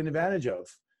get taken advantage of?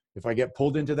 If I get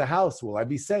pulled into the house, will I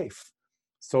be safe?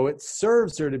 So it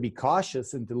serves her to be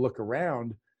cautious and to look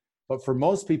around. But for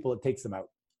most people, it takes them out.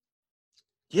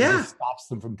 Yeah. It stops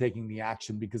them from taking the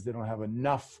action because they don't have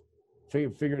enough,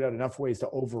 figured out enough ways to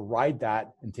override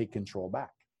that and take control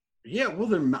back. Yeah,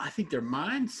 well, I think their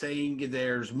mind's saying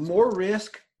there's more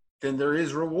risk than there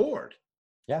is reward.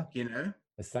 Yeah. You know?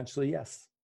 Essentially, yes.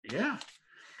 Yeah.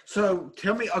 So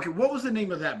tell me, okay, what was the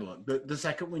name of that book? The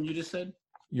second one you just said?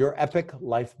 Your Epic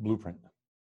Life Blueprint.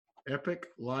 Epic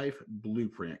Life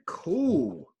Blueprint.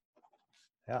 Cool.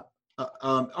 Yeah.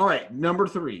 All right, number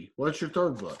 3. What's your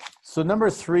third book? So number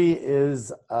 3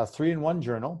 is a 3-in-1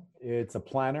 journal. It's a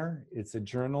planner, it's a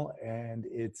journal, and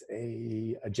it's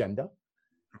a agenda.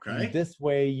 Okay. And this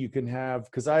way you can have,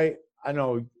 because I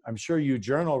know, I'm sure you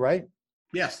journal, right?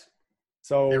 Yes.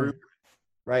 So,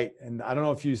 right. And I don't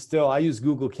know if you still, I use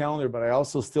Google Calendar, but I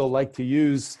also still like to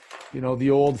use,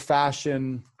 the old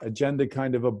fashioned agenda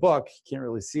kind of a book. You can't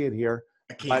really see it here.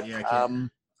 I can't. I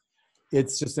can't.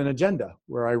 It's just an agenda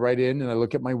where I write in and I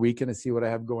look at my week and I see what I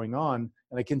have going on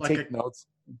and I can Like take notes.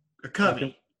 A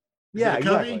covey. Yeah,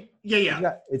 exactly.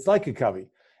 Yeah. It's like a covey,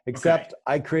 except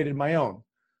I created my own.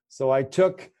 So I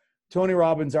took Tony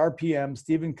Robbins' RPM,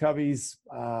 Stephen Covey's,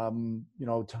 time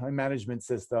management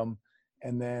system,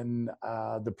 and then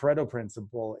the Pareto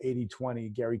principle,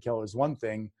 80-20, Gary Keller's One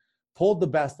Thing, pulled the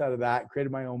best out of that,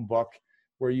 created my own book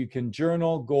where you can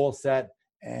journal, goal set,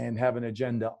 and have an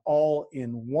agenda all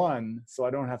in one, so I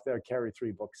don't have to carry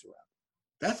 3 books around.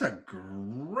 That's a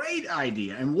great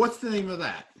idea. And what's the name of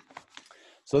that?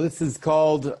 So this is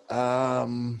called,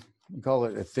 we call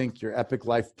it, I think, your Epic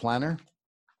Life Planner.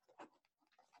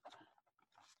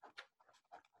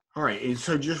 All right. And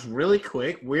so just really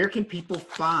quick, where can people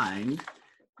find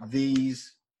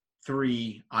these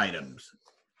 3 items?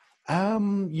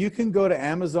 You can go to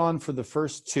Amazon for the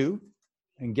first 2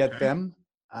 and get them.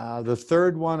 The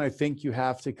third one, I think you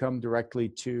have to come directly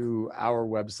to our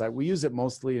website. We use it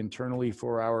mostly internally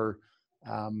for our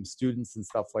students and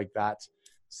stuff like that.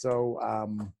 So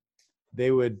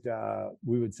we would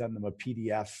send them a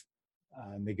PDF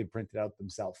and they could print it out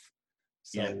themselves.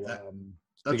 So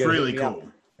that's really cool.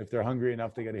 If they're hungry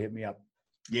enough, they got to hit me up.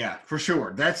 Yeah, for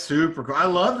sure. That's super cool. I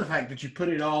love the fact that you put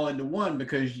it all into one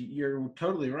because you're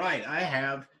totally right. I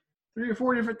have 3 or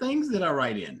 4 different things that I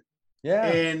write in. Yeah.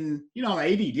 And, I'm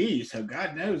ADD, so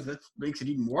God knows that makes it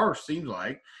even worse, seems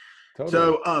like. Totally.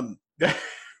 So, that's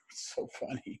so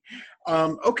funny.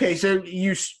 Okay, so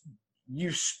you're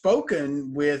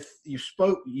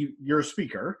a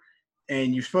speaker,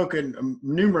 and you've spoken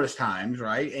numerous times,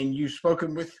 right? And you've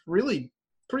spoken with really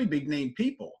pretty big name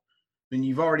people. And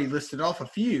you've already listed off a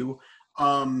few.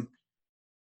 So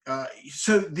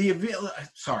the event,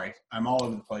 sorry, I'm all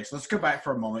over the place. Let's go back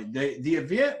for a moment. The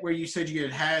event where you said you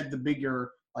had the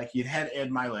bigger, like you'd had Ed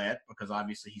Milet, because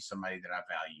obviously he's somebody that I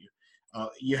value.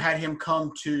 You had him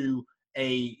come to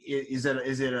is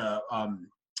it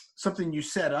something you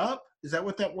set up? Is that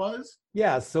what that was?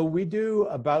 Yeah. So we do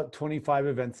about 25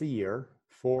 events a year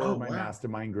for my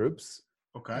mastermind groups.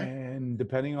 Okay. And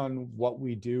depending on what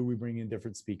we do, we bring in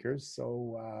different speakers.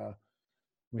 So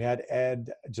we had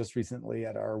Ed just recently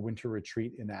at our winter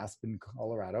retreat in Aspen,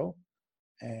 Colorado.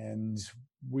 And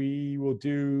we will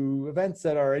do events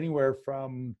that are anywhere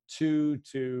from 2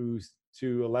 to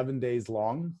 11 days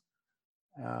long.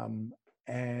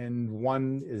 And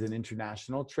one is an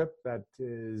international trip that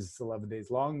is 11 days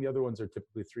long. The other ones are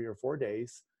typically 3 or 4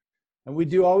 days. And we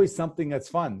do always something that's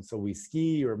fun. So we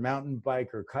ski or mountain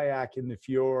bike or kayak in the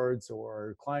fjords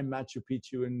or climb Machu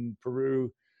Picchu in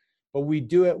Peru. But we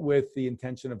do it with the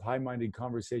intention of high-minded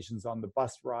conversations on the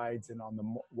bus rides and on the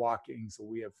walking. So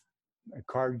we have a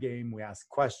card game, we ask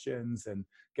questions and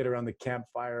get around the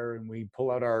campfire and we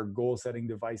pull out our goal-setting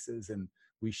devices and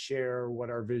we share what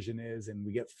our vision is and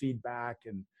we get feedback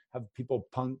and have people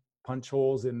punch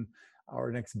holes in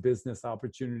our next business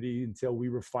opportunity until we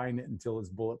refine it until it's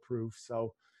bulletproof.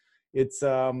 So it's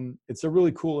a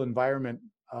really cool environment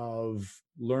of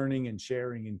learning and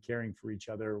sharing and caring for each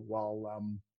other while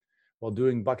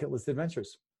doing bucket list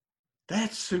adventures.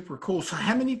 That's super cool. So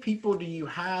how many people do you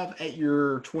have at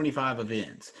your 25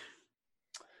 events?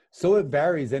 So it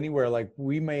varies anywhere. Like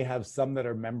we may have some that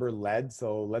are member led.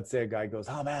 So let's say a guy goes,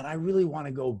 oh man, I really want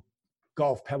to go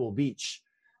golf Pebble Beach.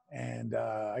 And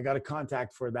I got a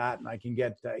contact for that and I can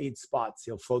get 8 spots.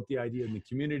 He'll float the idea in the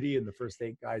community and the first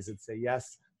 8 guys that say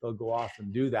yes, they'll go off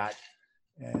and do that,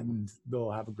 and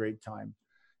they'll have a great time.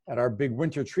 At our big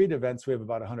winter treat events, we have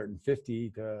about 150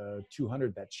 to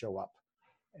 200 that show up,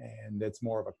 and it's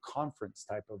more of a conference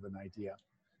type of an idea.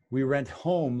 We rent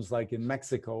homes, like in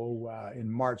Mexico. In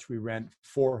March, we rent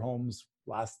 4 homes.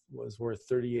 Last was worth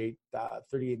 $38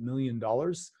 million.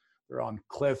 They're on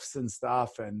cliffs and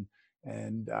stuff, and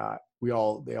they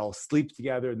all sleep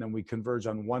together, and then we converge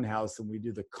on one house and we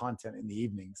do the content in the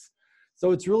evenings.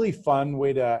 So it's really fun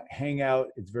way to hang out.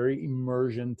 It's very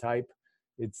immersion type.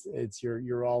 It's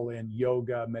you're all in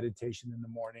yoga, meditation in the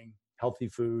morning, healthy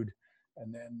food,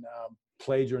 and then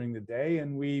play during the day,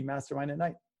 and we mastermind at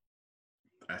night.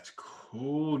 That's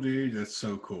cool, dude. That's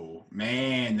so cool,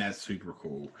 man. That's super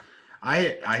cool.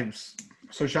 I'm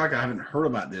so shocked I haven't heard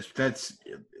about this.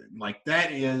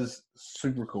 That is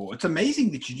super cool. It's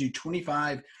amazing that you do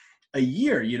 25 a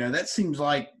year. You know, that seems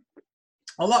like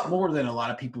a lot more than a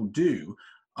lot of people do.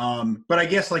 But I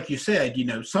guess, like you said, you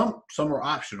know, some are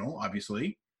optional,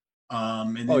 obviously.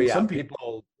 And then some people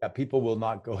will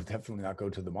definitely not go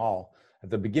to them all. At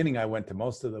the beginning, I went to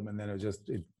most of them, and then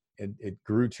it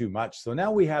grew too much. So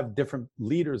now we have different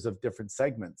leaders of different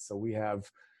segments. So we have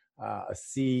a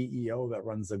CEO that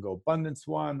runs the Go Abundance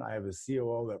one. I have a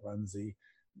COO that runs the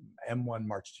M1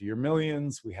 March to Your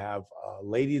Millions. We have a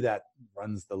lady that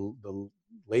runs the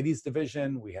ladies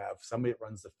division. We have somebody that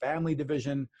runs the family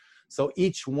division. So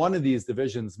each one of these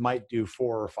divisions might do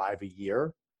 4 or 5 a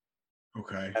year.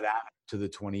 Okay. That add to the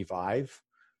 25.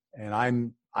 And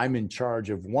I'm in charge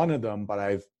of one of them, but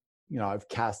I've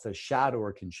cast a shadow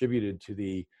or contributed to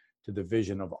the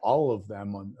vision of all of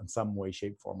them in some way,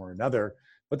 shape, form, or another.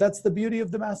 But that's the beauty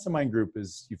of the mastermind group,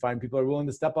 is you find people are willing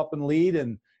to step up and lead,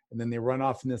 and then they run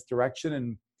off in this direction.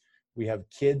 And we have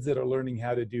kids that are learning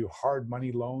how to do hard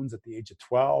money loans at the age of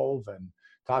 12, and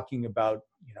talking about,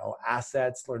 you know,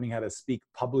 assets, learning how to speak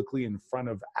publicly in front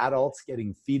of adults,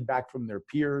 getting feedback from their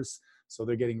peers. So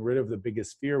they're getting rid of the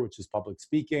biggest fear, which is public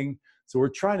speaking. So we're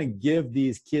trying to give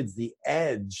these kids the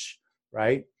edge,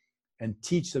 right? And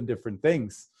teach them different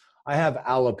things. I have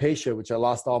alopecia, which I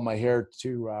lost all my hair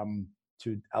to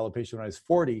alopecia when I was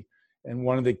 40. And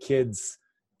one of the kids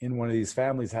in one of these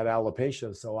families had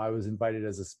alopecia. So I was invited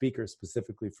as a speaker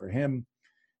specifically for him.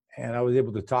 And I was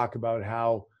able to talk about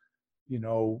how, you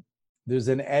know, there's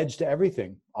an edge to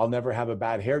everything. I'll never have a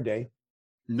bad hair day.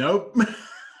 Nope.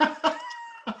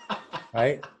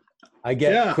 Right? I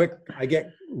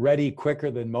get ready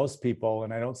quicker than most people,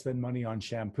 and I don't spend money on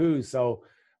shampoo. So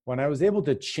when I was able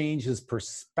to change his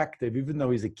perspective, even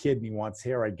though he's a kid and he wants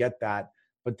hair, I get that.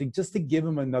 But just to give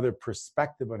him another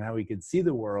perspective on how he could see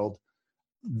the world,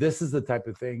 this is the type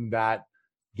of thing that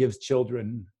gives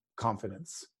children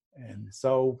confidence. And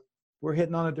so we're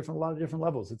hitting on a lot of different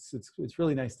levels. It's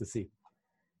really nice to see.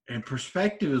 And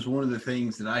perspective is one of the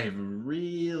things that I have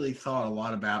really thought a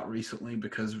lot about recently,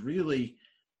 because really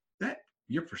that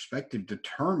your perspective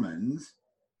determines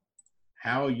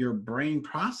how your brain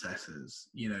processes,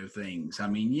 you know, things. I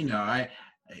mean, you know,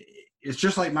 it's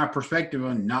just like my perspective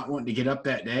on not wanting to get up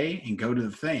that day and go to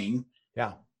the thing.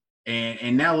 Yeah.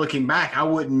 And now looking back, I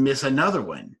wouldn't miss another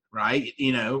one, right?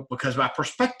 You know, because my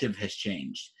perspective has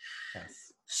changed. Yes.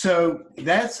 So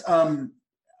that's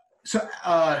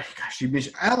gosh, you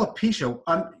mentioned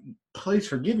alopecia. Please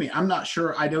forgive me. I'm not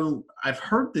sure. I've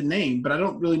heard the name, but I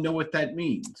don't really know what that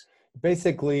means.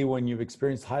 Basically, when you've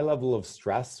experienced high level of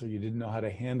stress or you didn't know how to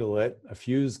handle it, a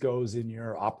fuse goes in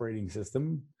your operating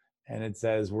system, and it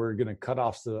says, we're going to cut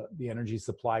off the energy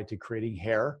supply to creating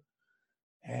hair,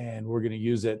 and we're going to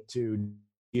use it to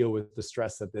deal with the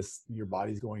stress that your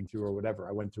body's going through or whatever.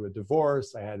 I went through a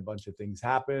divorce. I had a bunch of things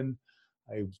happen.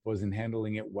 I wasn't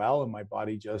handling it well, and my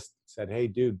body just said, hey,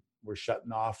 dude, we're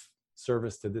shutting off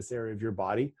service to this area of your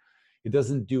body. It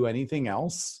doesn't do anything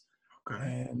else.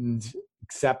 Okay. And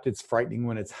except it's frightening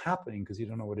when it's happening because you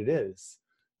don't know what it is.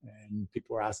 And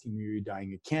people are asking me, are you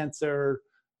dying of cancer?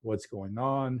 What's going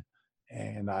on?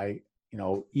 And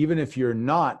even if you're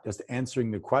not, just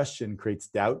answering the question creates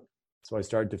doubt. So I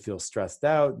started to feel stressed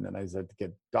out, and then I started to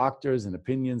get doctors and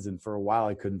opinions. And for a while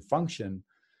I couldn't function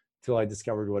till I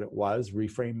discovered what it was,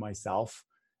 reframed myself,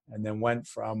 and then went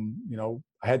from,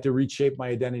 I had to reshape my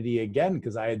identity again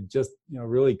because I had just,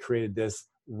 really created this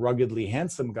ruggedly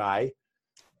handsome guy.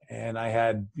 And I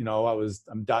had,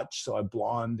 I'm Dutch, so I had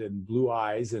blonde and blue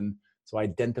eyes. And so I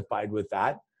identified with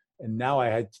that. And now I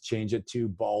had to change it to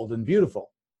bald and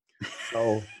beautiful.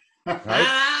 So,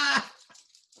 right?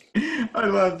 I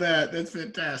love that. That's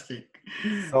fantastic.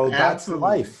 So that's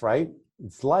life, right?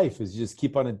 It's life is you just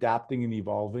keep on adapting and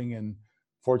evolving. And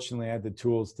fortunately I had the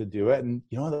tools to do it. And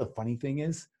the funny thing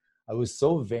is, I was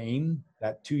so vain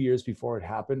that 2 years before it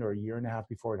happened, or a year and a half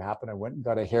before it happened, I went and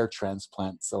got a hair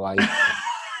transplant. So I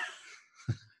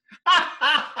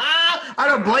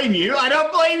don't blame you. I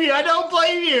don't blame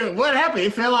you. What happened?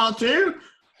 It fell out too?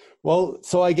 Well,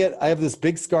 so I have this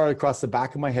big scar across the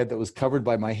back of my head that was covered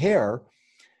by my hair,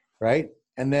 right?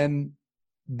 And then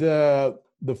the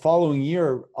following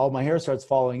year, all my hair starts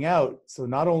falling out. So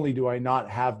not only do I not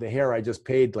have the hair I just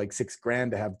paid like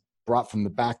 $6,000 to have brought from the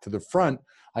back to the front,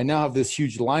 I now have this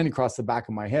huge line across the back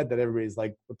of my head that everybody's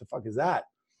like, what the fuck is that?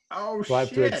 Oh, so I have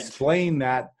to explain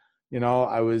that,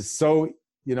 I was so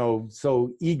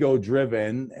ego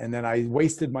driven, and then I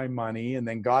wasted my money, and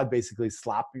then God basically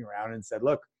slapped me around and said,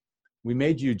 look, we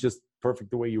made you just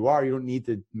perfect the way you are. You don't need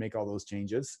to make all those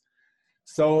changes.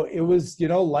 So it was,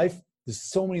 life, there's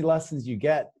so many lessons you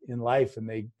get in life, and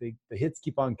the hits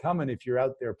keep on coming if you're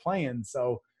out there playing.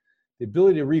 So the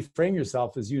ability to reframe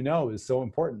yourself, as you know, is so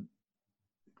important.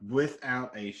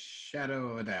 Without a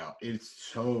shadow of a doubt. It's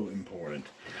so important.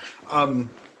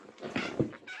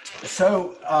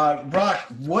 So,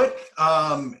 Brock,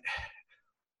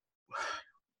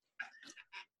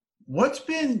 what's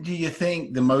been, do you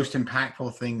think, the most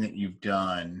impactful thing that you've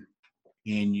done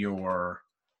in your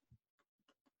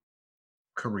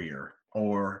career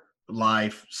or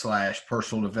life /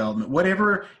 personal development,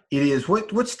 whatever it is?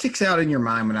 What sticks out in your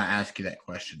mind when I ask you that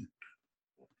question?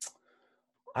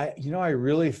 I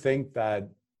really think that,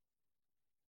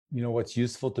 what's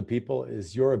useful to people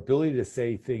is your ability to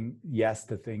say yes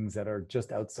to things that are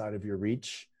just outside of your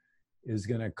reach is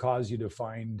going to cause you to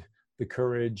find the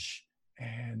courage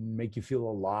and make you feel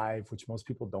alive, which most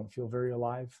people don't feel very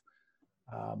alive.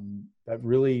 That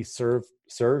really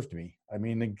served me. I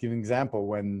mean, to give an example,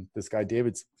 when this guy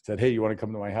David said, hey, you want to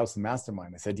come to my house and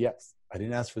mastermind? I said, yes. I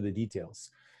didn't ask for the details.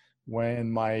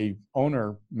 When my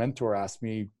mentor asked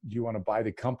me, do you want to buy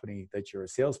the company that you're a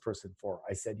salesperson for?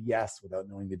 I said yes, without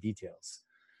knowing the details.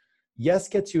 Yes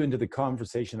gets you into the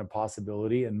conversation of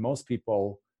possibility, and most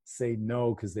people say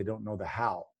no because they don't know the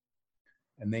how,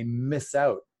 and they miss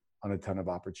out on a ton of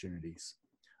opportunities.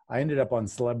 I ended up on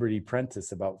Celebrity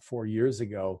Apprentice about 4 years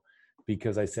ago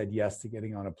because I said yes to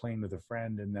getting on a plane with a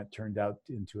friend, and that turned out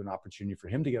into an opportunity for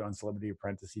him to get on Celebrity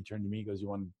Apprentice. He turned to me, he goes, you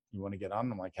want to get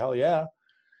on? I'm like, hell yeah.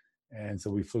 And so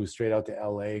we flew straight out to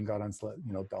LA and got on,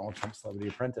 Donald Trump's Celebrity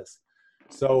Apprentice.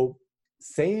 So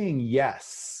saying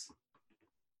yes,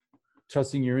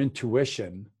 trusting your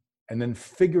intuition, and then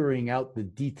figuring out the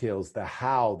details, the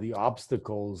how, the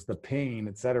obstacles, the pain,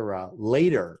 etc.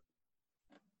 later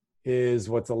is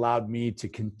what's allowed me to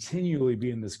continually be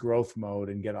in this growth mode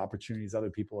and get opportunities other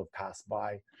people have passed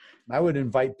by. And I would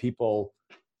invite people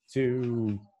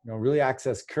to really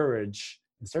access courage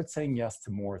and start saying yes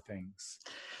to more things.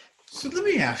 So let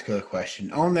me ask you a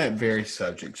question on that very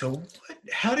subject. So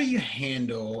how do you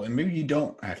handle, and maybe you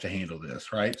don't have to handle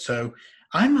this, right? So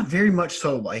I'm very much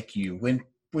so like you. When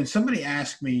somebody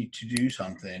asks me to do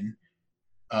something,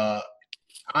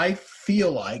 I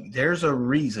feel like there's a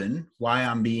reason why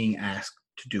I'm being asked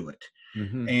to do it.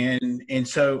 Mm-hmm. And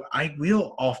so I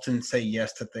will often say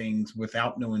yes to things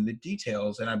without knowing the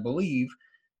details. And I believe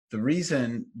the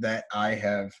reason that I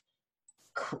have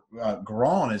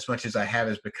grown as much as I have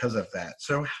is because of that.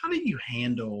 So how do you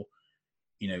handle,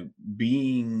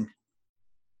 being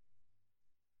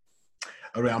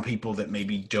around people that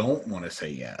maybe don't want to say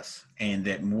yes and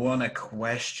that want to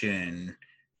question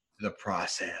the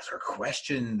process or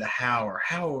question the how, or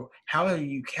how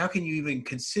can you even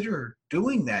consider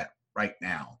doing that right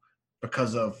now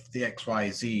because of the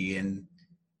XYZ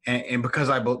and because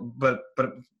but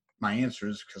my answer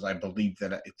is because I believe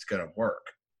that it's going to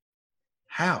work.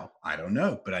 How? I don't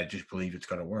know, but I just believe it's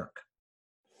going to work.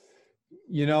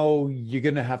 You're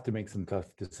going to have to make some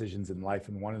tough decisions in life,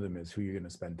 and one of them is who you're going to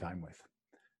spend time with.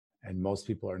 And most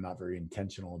people are not very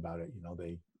intentional about it.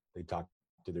 They talk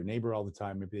to their neighbor all the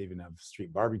time. Maybe they even have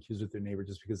street barbecues with their neighbor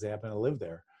just because they happen to live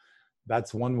there.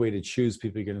 That's one way to choose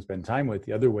people you're going to spend time with.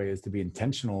 The other way is to be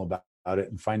intentional about it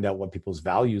and find out what people's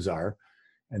values are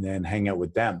and then hang out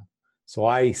with them. So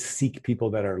I seek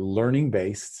people that are learning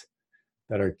based,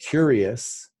 that are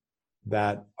curious,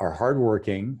 that are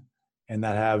hardworking, and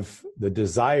that have the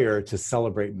desire to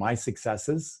celebrate my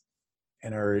successes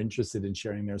and are interested in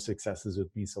sharing their successes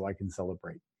with me so I can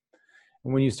celebrate.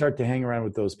 And when you start to hang around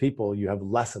with those people, you have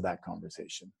less of that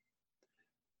conversation.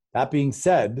 That being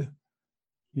said,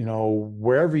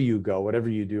 wherever you go, whatever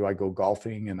you do, I go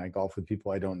golfing and I golf with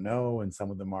people I don't know. And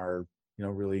some of them are,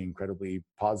 really incredibly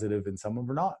positive and some of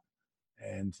them are not.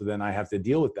 And so then I have to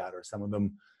deal with that. Or some of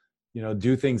them,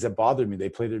 do things that bother me. They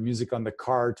play their music on the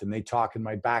cart and they talk in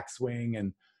my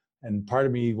backswing. And part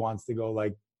of me wants to go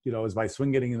like, is my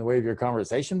swing getting in the way of your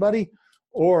conversation, buddy?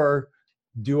 Or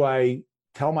do I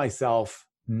tell myself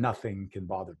nothing can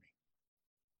bother me?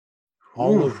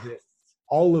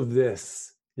 All of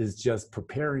this is just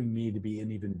preparing me to be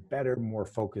an even better, more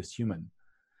focused human.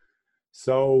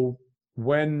 So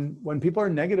when people are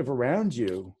negative around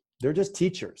you, they're just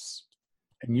teachers.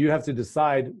 And you have to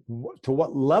decide to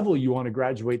what level you want to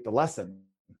graduate the lesson.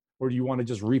 Or do you want to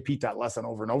just repeat that lesson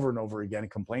over and over and over again and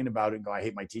complain about it and go, I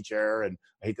hate my teacher and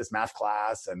I hate this math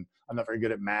class and I'm not very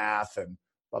good at math and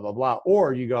blah, blah, blah.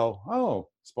 Or you go, oh,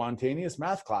 spontaneous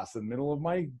math class in the middle of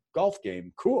my golf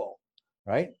game. Cool.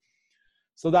 Right?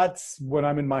 So that's when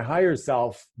I'm in my higher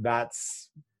self,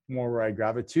 that's more where I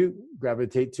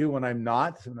gravitate to. When I'm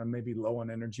not, when I'm maybe low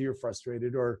on energy or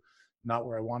frustrated or not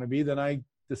where I want to be, then I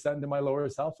descend to my lower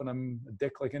self and I'm a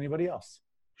dick like anybody else.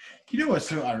 You know what's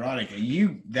so ironic?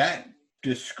 That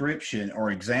description or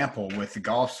example with the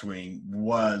golf swing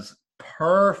was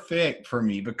perfect for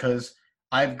me because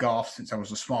I've golfed since I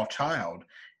was a small child.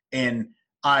 And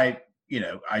when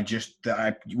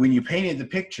you painted the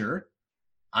picture,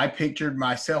 I pictured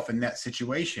myself in that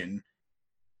situation.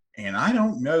 And I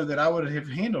don't know that I would have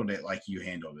handled it like you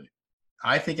handled it.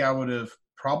 I think I would have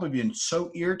probably been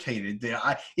so irritated that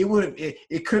I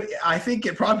think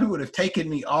it probably would have taken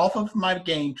me off of my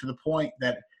game to the point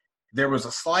that there was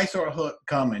a slice or a hook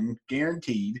coming,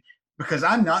 guaranteed, because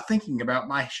I'm not thinking about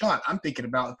my shot. I'm thinking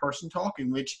about the person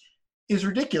talking, which is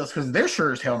ridiculous because they're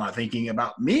sure as hell not thinking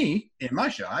about me in my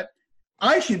shot.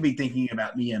 I should be thinking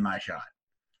about me in my shot.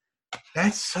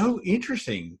 That's so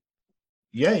interesting.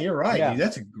 Yeah, you're right. Yeah. Dude,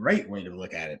 that's a great way to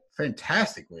look at it.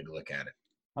 Fantastic way to look at it.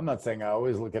 I'm not saying I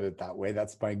always look at it that way.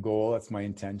 That's my goal. That's my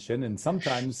intention. And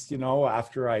sometimes,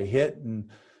 after I hit and,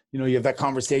 you have that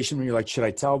conversation where you're like, should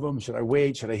I tell them? Should I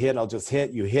wait? Should I hit? I'll just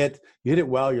hit. You hit it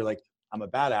well. You're like, I'm a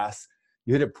badass.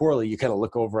 You hit it poorly. You kind of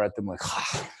look over at them like,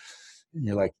 and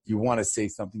you're like, you want to say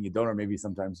something you don't, or maybe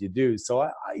sometimes you do. So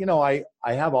I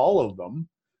have all of them,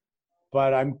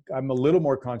 but I'm a little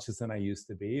more conscious than I used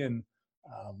to be.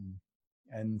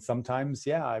 And sometimes,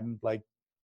 I'm like,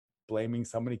 blaming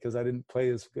somebody because I didn't play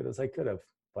as good as I could have,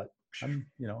 but I'm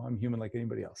human like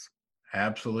anybody else.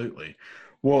 Absolutely.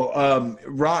 Well,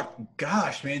 Rock,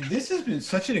 gosh, man, this has been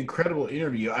such an incredible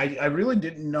interview. I really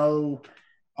didn't know,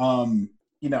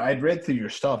 I'd read through your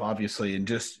stuff obviously and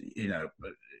just,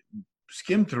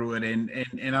 skimmed through it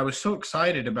and I was so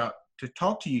excited to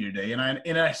talk to you today. And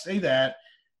I say that,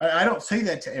 I don't say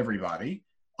that to everybody,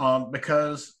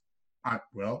 because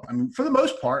for the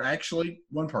most part, actually,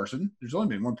 there's only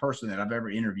been one person that I've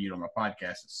ever interviewed on my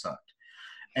podcast that sucked.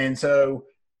 And so,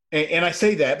 and I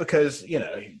say that because,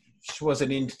 she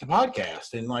wasn't into the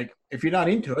podcast. And like, if you're not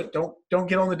into it, don't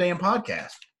get on the damn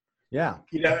podcast. Yeah.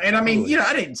 And I mean,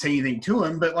 I didn't say anything to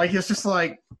him, but like, it's just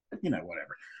like,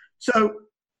 whatever. So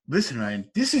listen, man,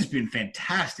 this has been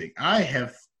fantastic. I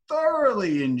have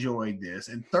thoroughly enjoyed this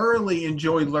and thoroughly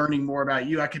enjoyed learning more about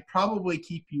you. I could probably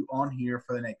keep you on here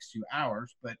for the next 2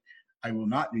 hours, but I will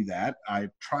not do that. I'm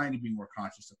trying to be more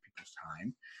conscious of people's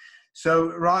time. So,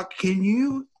 Rock, can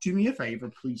you do me a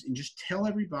favor, please, and just tell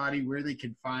everybody where they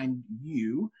can find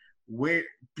you?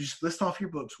 Just list off your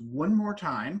books one more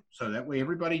time, so that way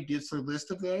everybody gets a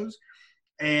list of those.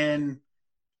 And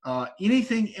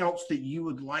anything else that you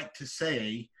would like to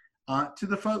say to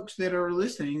the folks that are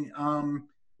listening,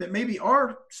 that maybe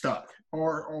are stuck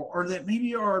or that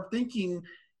maybe are thinking,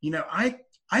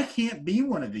 I can't be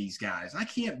one of these guys. I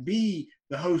can't be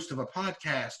the host of a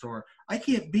podcast, or I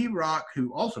can't be Rock,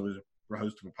 who also is a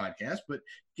host of a podcast, but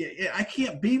I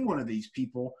can't be one of these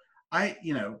people.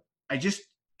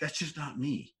 That's just not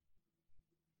me.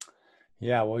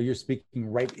 Yeah, well, you're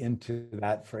speaking right into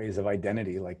that phrase of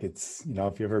identity. Like it's,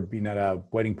 if you've ever been at a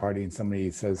wedding party and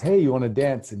somebody says, hey, you want to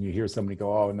dance? And you hear somebody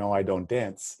go, oh, no, I don't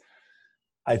dance.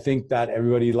 I think that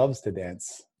everybody loves to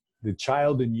dance. The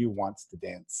child in you wants to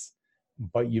dance,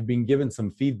 but you've been given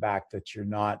some feedback that you're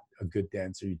not a good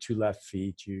dancer. You're 2 left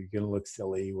feet. You're going to look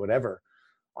silly, whatever.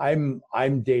 I'm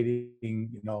dating,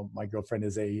 my girlfriend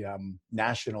is a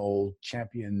national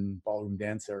champion ballroom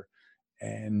dancer,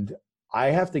 and I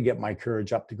have to get my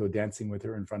courage up to go dancing with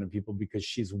her in front of people because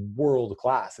she's world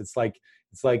class. It's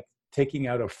like taking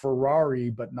out a Ferrari,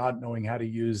 but not knowing how to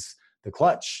use the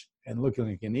clutch and looking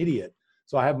like an idiot.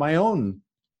 So I have my own,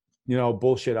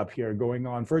 bullshit up here going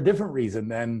on for a different reason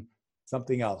than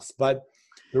something else. But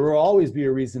there will always be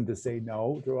a reason to say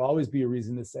no. There will always be a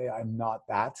reason to say I'm not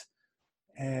that.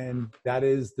 And that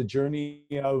is the journey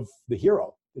of the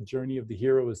hero. The journey of the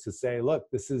hero is to say, look,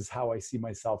 this is how I see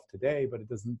myself today, but it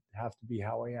doesn't have to be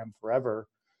how I am forever.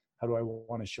 How do I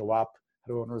want to show up?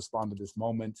 How do I want to respond to this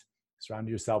moment? Surround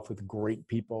yourself with great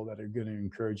people that are going to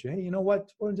encourage you. Hey, you know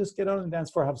what? We'll just get on the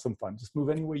dance floor, have some fun. Just move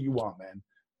any way you want, man.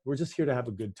 We're just here to have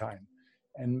a good time.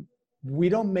 And we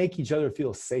don't make each other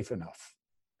feel safe enough.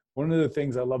 One of the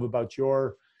things I love about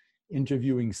your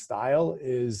interviewing style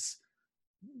is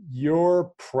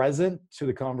you're present to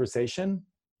the conversation,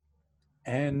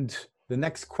 and the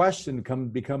next question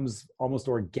becomes almost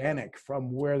organic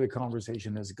from where the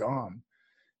conversation has gone,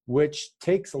 which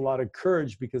takes a lot of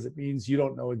courage because it means you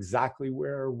don't know exactly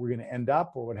where we're going to end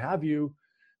up or what have you,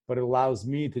 but it allows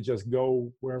me to just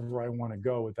go wherever I want to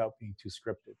go without being too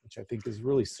scripted, which I think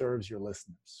really serves your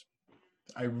listeners.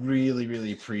 I really,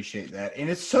 really appreciate that. And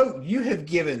you have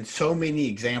given so many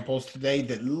examples today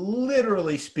that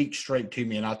literally speak straight to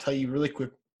me. And I'll tell you really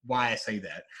quick why I say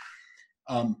that.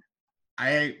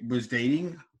 I was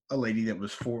dating a lady that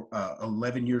was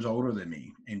 11 years older than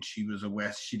me, and she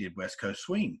did West Coast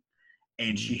swing,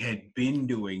 and she had been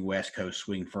doing West Coast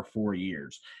swing for 4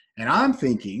 years. And I'm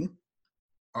thinking,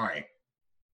 all right,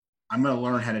 I'm going to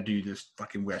learn how to do this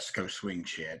fucking West Coast swing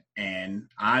shit, and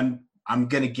I'm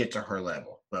going to get to her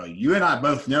level. Well, you and I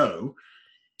both know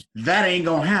that ain't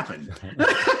going to happen.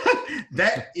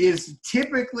 That is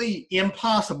typically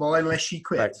impossible unless she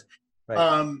quits.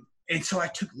 Right. And so I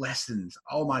took lessons,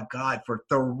 oh my God, for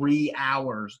 3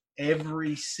 hours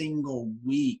every single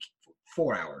week,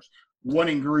 4 hours, 1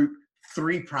 in group,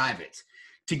 3 private,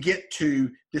 to get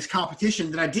to this competition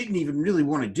that I didn't even really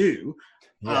want to do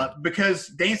because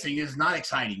dancing is not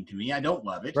exciting to me. I don't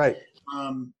love it. Right.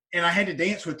 And I had to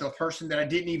dance with a person that I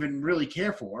didn't even really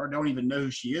care for. I don't even know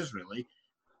who she is really.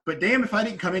 But damn if I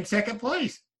didn't come in second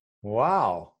place.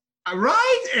 Wow.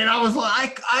 Right? And I was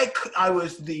like,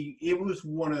 it was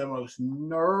one of the most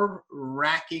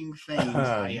nerve-wracking things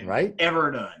I have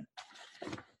ever done.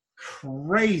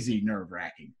 Crazy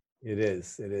nerve-wracking. It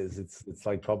is. It's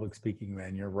like public speaking,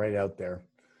 man. You're right out there.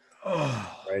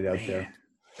 Oh, right out there.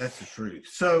 That's the truth.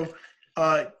 So,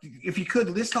 if you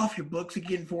could list off your books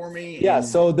again for me. Yeah.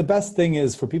 So the best thing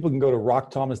is for people can go to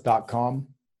rockthomas.com.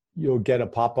 You'll get a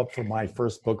pop-up for my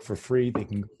first book for free. They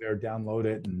can go there, download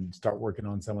it, and start working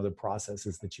on some of the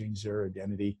processes to change their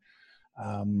identity.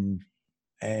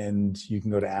 And you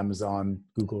can go to Amazon,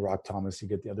 Google Rock Thomas, you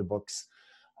get the other books.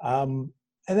 And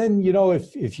then,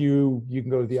 if you can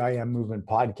go to the I Am Movement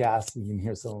podcast, you can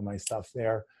hear some of my stuff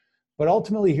there. But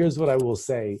ultimately, here's what I will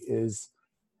say is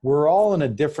we're all in a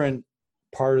different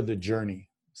part of the journey.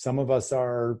 Some of us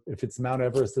are, if it's Mount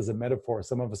Everest as a metaphor,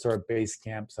 some of us are at base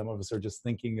camp. Some of us are just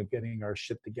thinking of getting our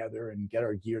shit together and get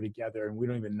our gear together. And we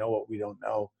don't even know what we don't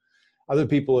know. Other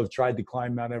people have tried to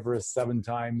climb Mount Everest 7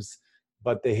 times,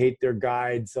 but they hate their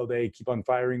guide. So they keep on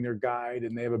firing their guide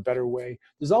and they have a better way.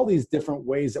 There's all these different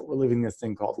ways that we're living this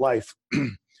thing called life.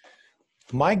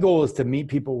 My goal is to meet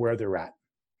people where they're at.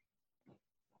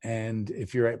 And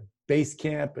if you're at base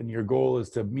camp and your goal is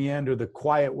to meander the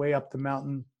quiet way up the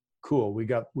mountain, cool. We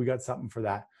got something for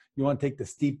that. You want to take the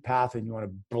steep path and you want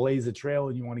to blaze a trail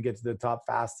and you want to get to the top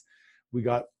fast. We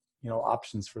got,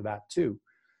 options for that too.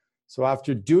 So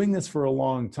after doing this for a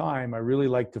long time, I really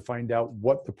like to find out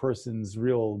what the person's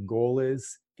real goal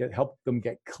is, help them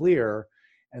get clear,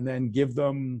 and then give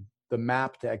them the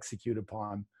map to execute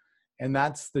upon. And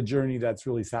that's the journey that's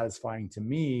really satisfying to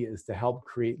me, is to help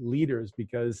create leaders.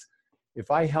 Because if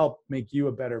I help make you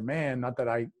a better man, not that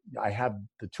I have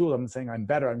the tool, I'm saying I'm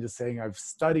better, I'm just saying I've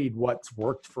studied what's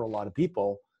worked for a lot of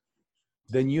people,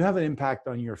 then you have an impact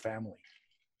on your family.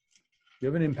 You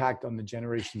have an impact on the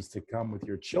generations to come with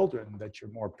your children, that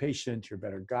you're more patient, you're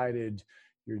better guided,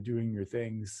 you're doing your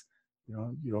things,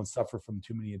 you don't suffer from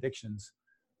too many addictions.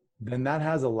 Then that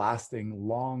has a lasting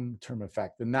long-term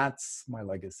effect. And that's my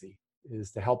legacy,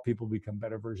 is to help people become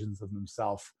better versions of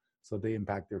themselves, so they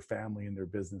impact their family and their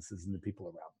businesses and the people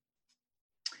around.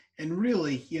 And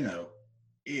really,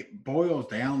 it boils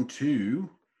down to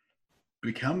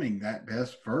becoming that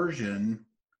best version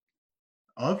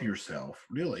of yourself,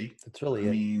 really. That's really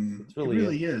it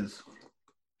really is.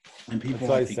 And people, that's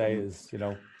what I say is,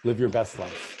 live your best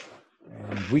life.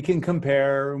 And we can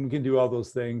compare and we can do all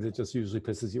those things. It just usually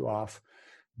pisses you off.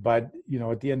 But,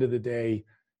 at the end of the day,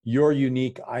 you're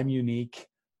unique, I'm unique.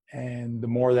 And the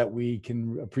more that we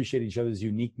can appreciate each other's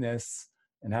uniqueness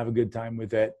and have a good time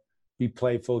with it, be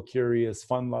playful, curious,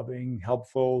 fun-loving,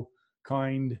 helpful,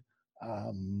 kind,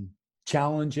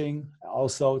 challenging.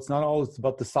 Also, it's not always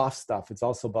about the soft stuff. It's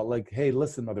also about like, hey,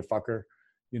 listen, motherfucker,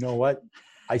 you know what?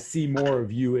 I see more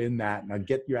of you in that. Now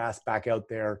get your ass back out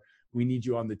there. We need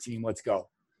you on the team. Let's go.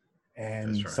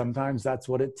 And sometimes that's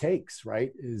what it takes,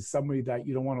 right? Is somebody that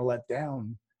you don't want to let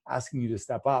down, asking you to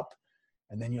step up.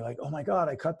 And then you're like, oh my God,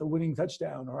 I caught the winning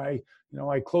touchdown, or I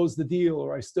closed the deal,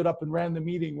 or I stood up and ran the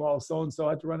meeting while so-and-so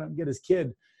had to run out and get his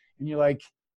kid. And you're like,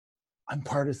 I'm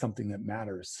part of something that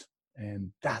matters.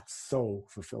 And that's so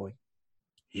fulfilling.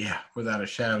 Yeah, without a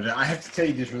shadow of a doubt. I have to tell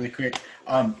you this really quick.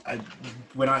 The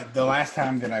last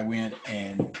time that I went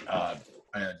and I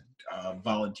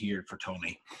volunteered for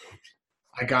Tony,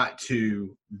 I got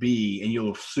to be, and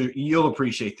you'll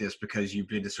appreciate this because you've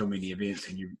been to so many events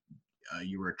and you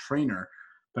were a trainer,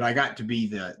 but I got to be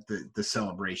the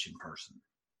celebration person.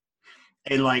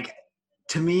 And like,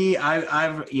 to me,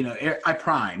 I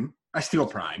still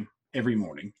prime every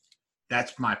morning.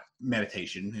 That's my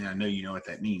meditation, and I know you know what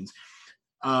that means.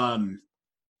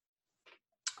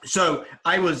 So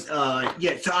I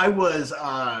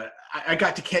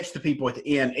got to catch the people at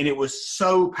the end, and it was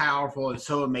so powerful and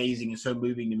so amazing and so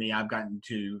moving to me. I've gotten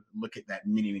to look at that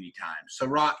many, many times. So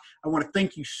Rock, I want to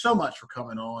thank you so much for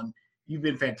coming on. You've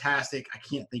been fantastic. I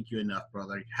can't thank you enough,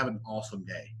 brother. Have an awesome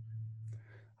day.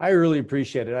 I really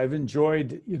appreciate it. I've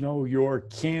enjoyed, your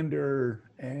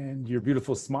candor and your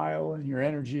beautiful smile and your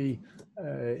energy.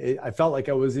 I felt like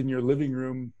I was in your living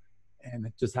room and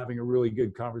just having a really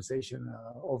good conversation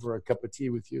over a cup of tea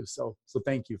with you. So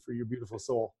thank you for your beautiful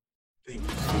soul. Thank you.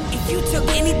 If you took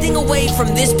anything away from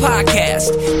this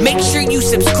podcast, make sure you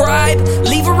subscribe,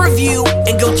 leave a review,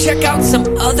 and go check out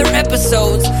some other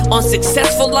episodes on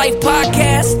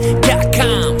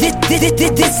SuccessfulLifePodcast.com.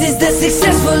 This is the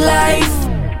Successful Life.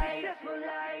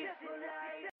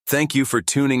 Thank you for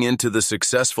tuning into the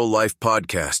Successful Life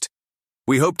Podcast.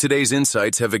 We hope today's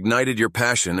insights have ignited your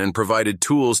passion and provided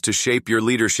tools to shape your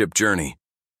leadership journey.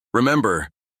 Remember,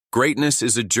 greatness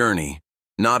is a journey,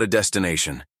 not a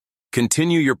destination.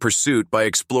 Continue your pursuit by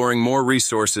exploring more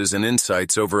resources and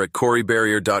insights over at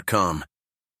CoreyBarrier.com.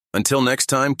 Until next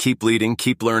time, keep leading,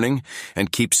 keep learning,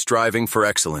 and keep striving for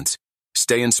excellence.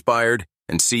 Stay inspired,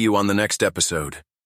 and see you on the next episode.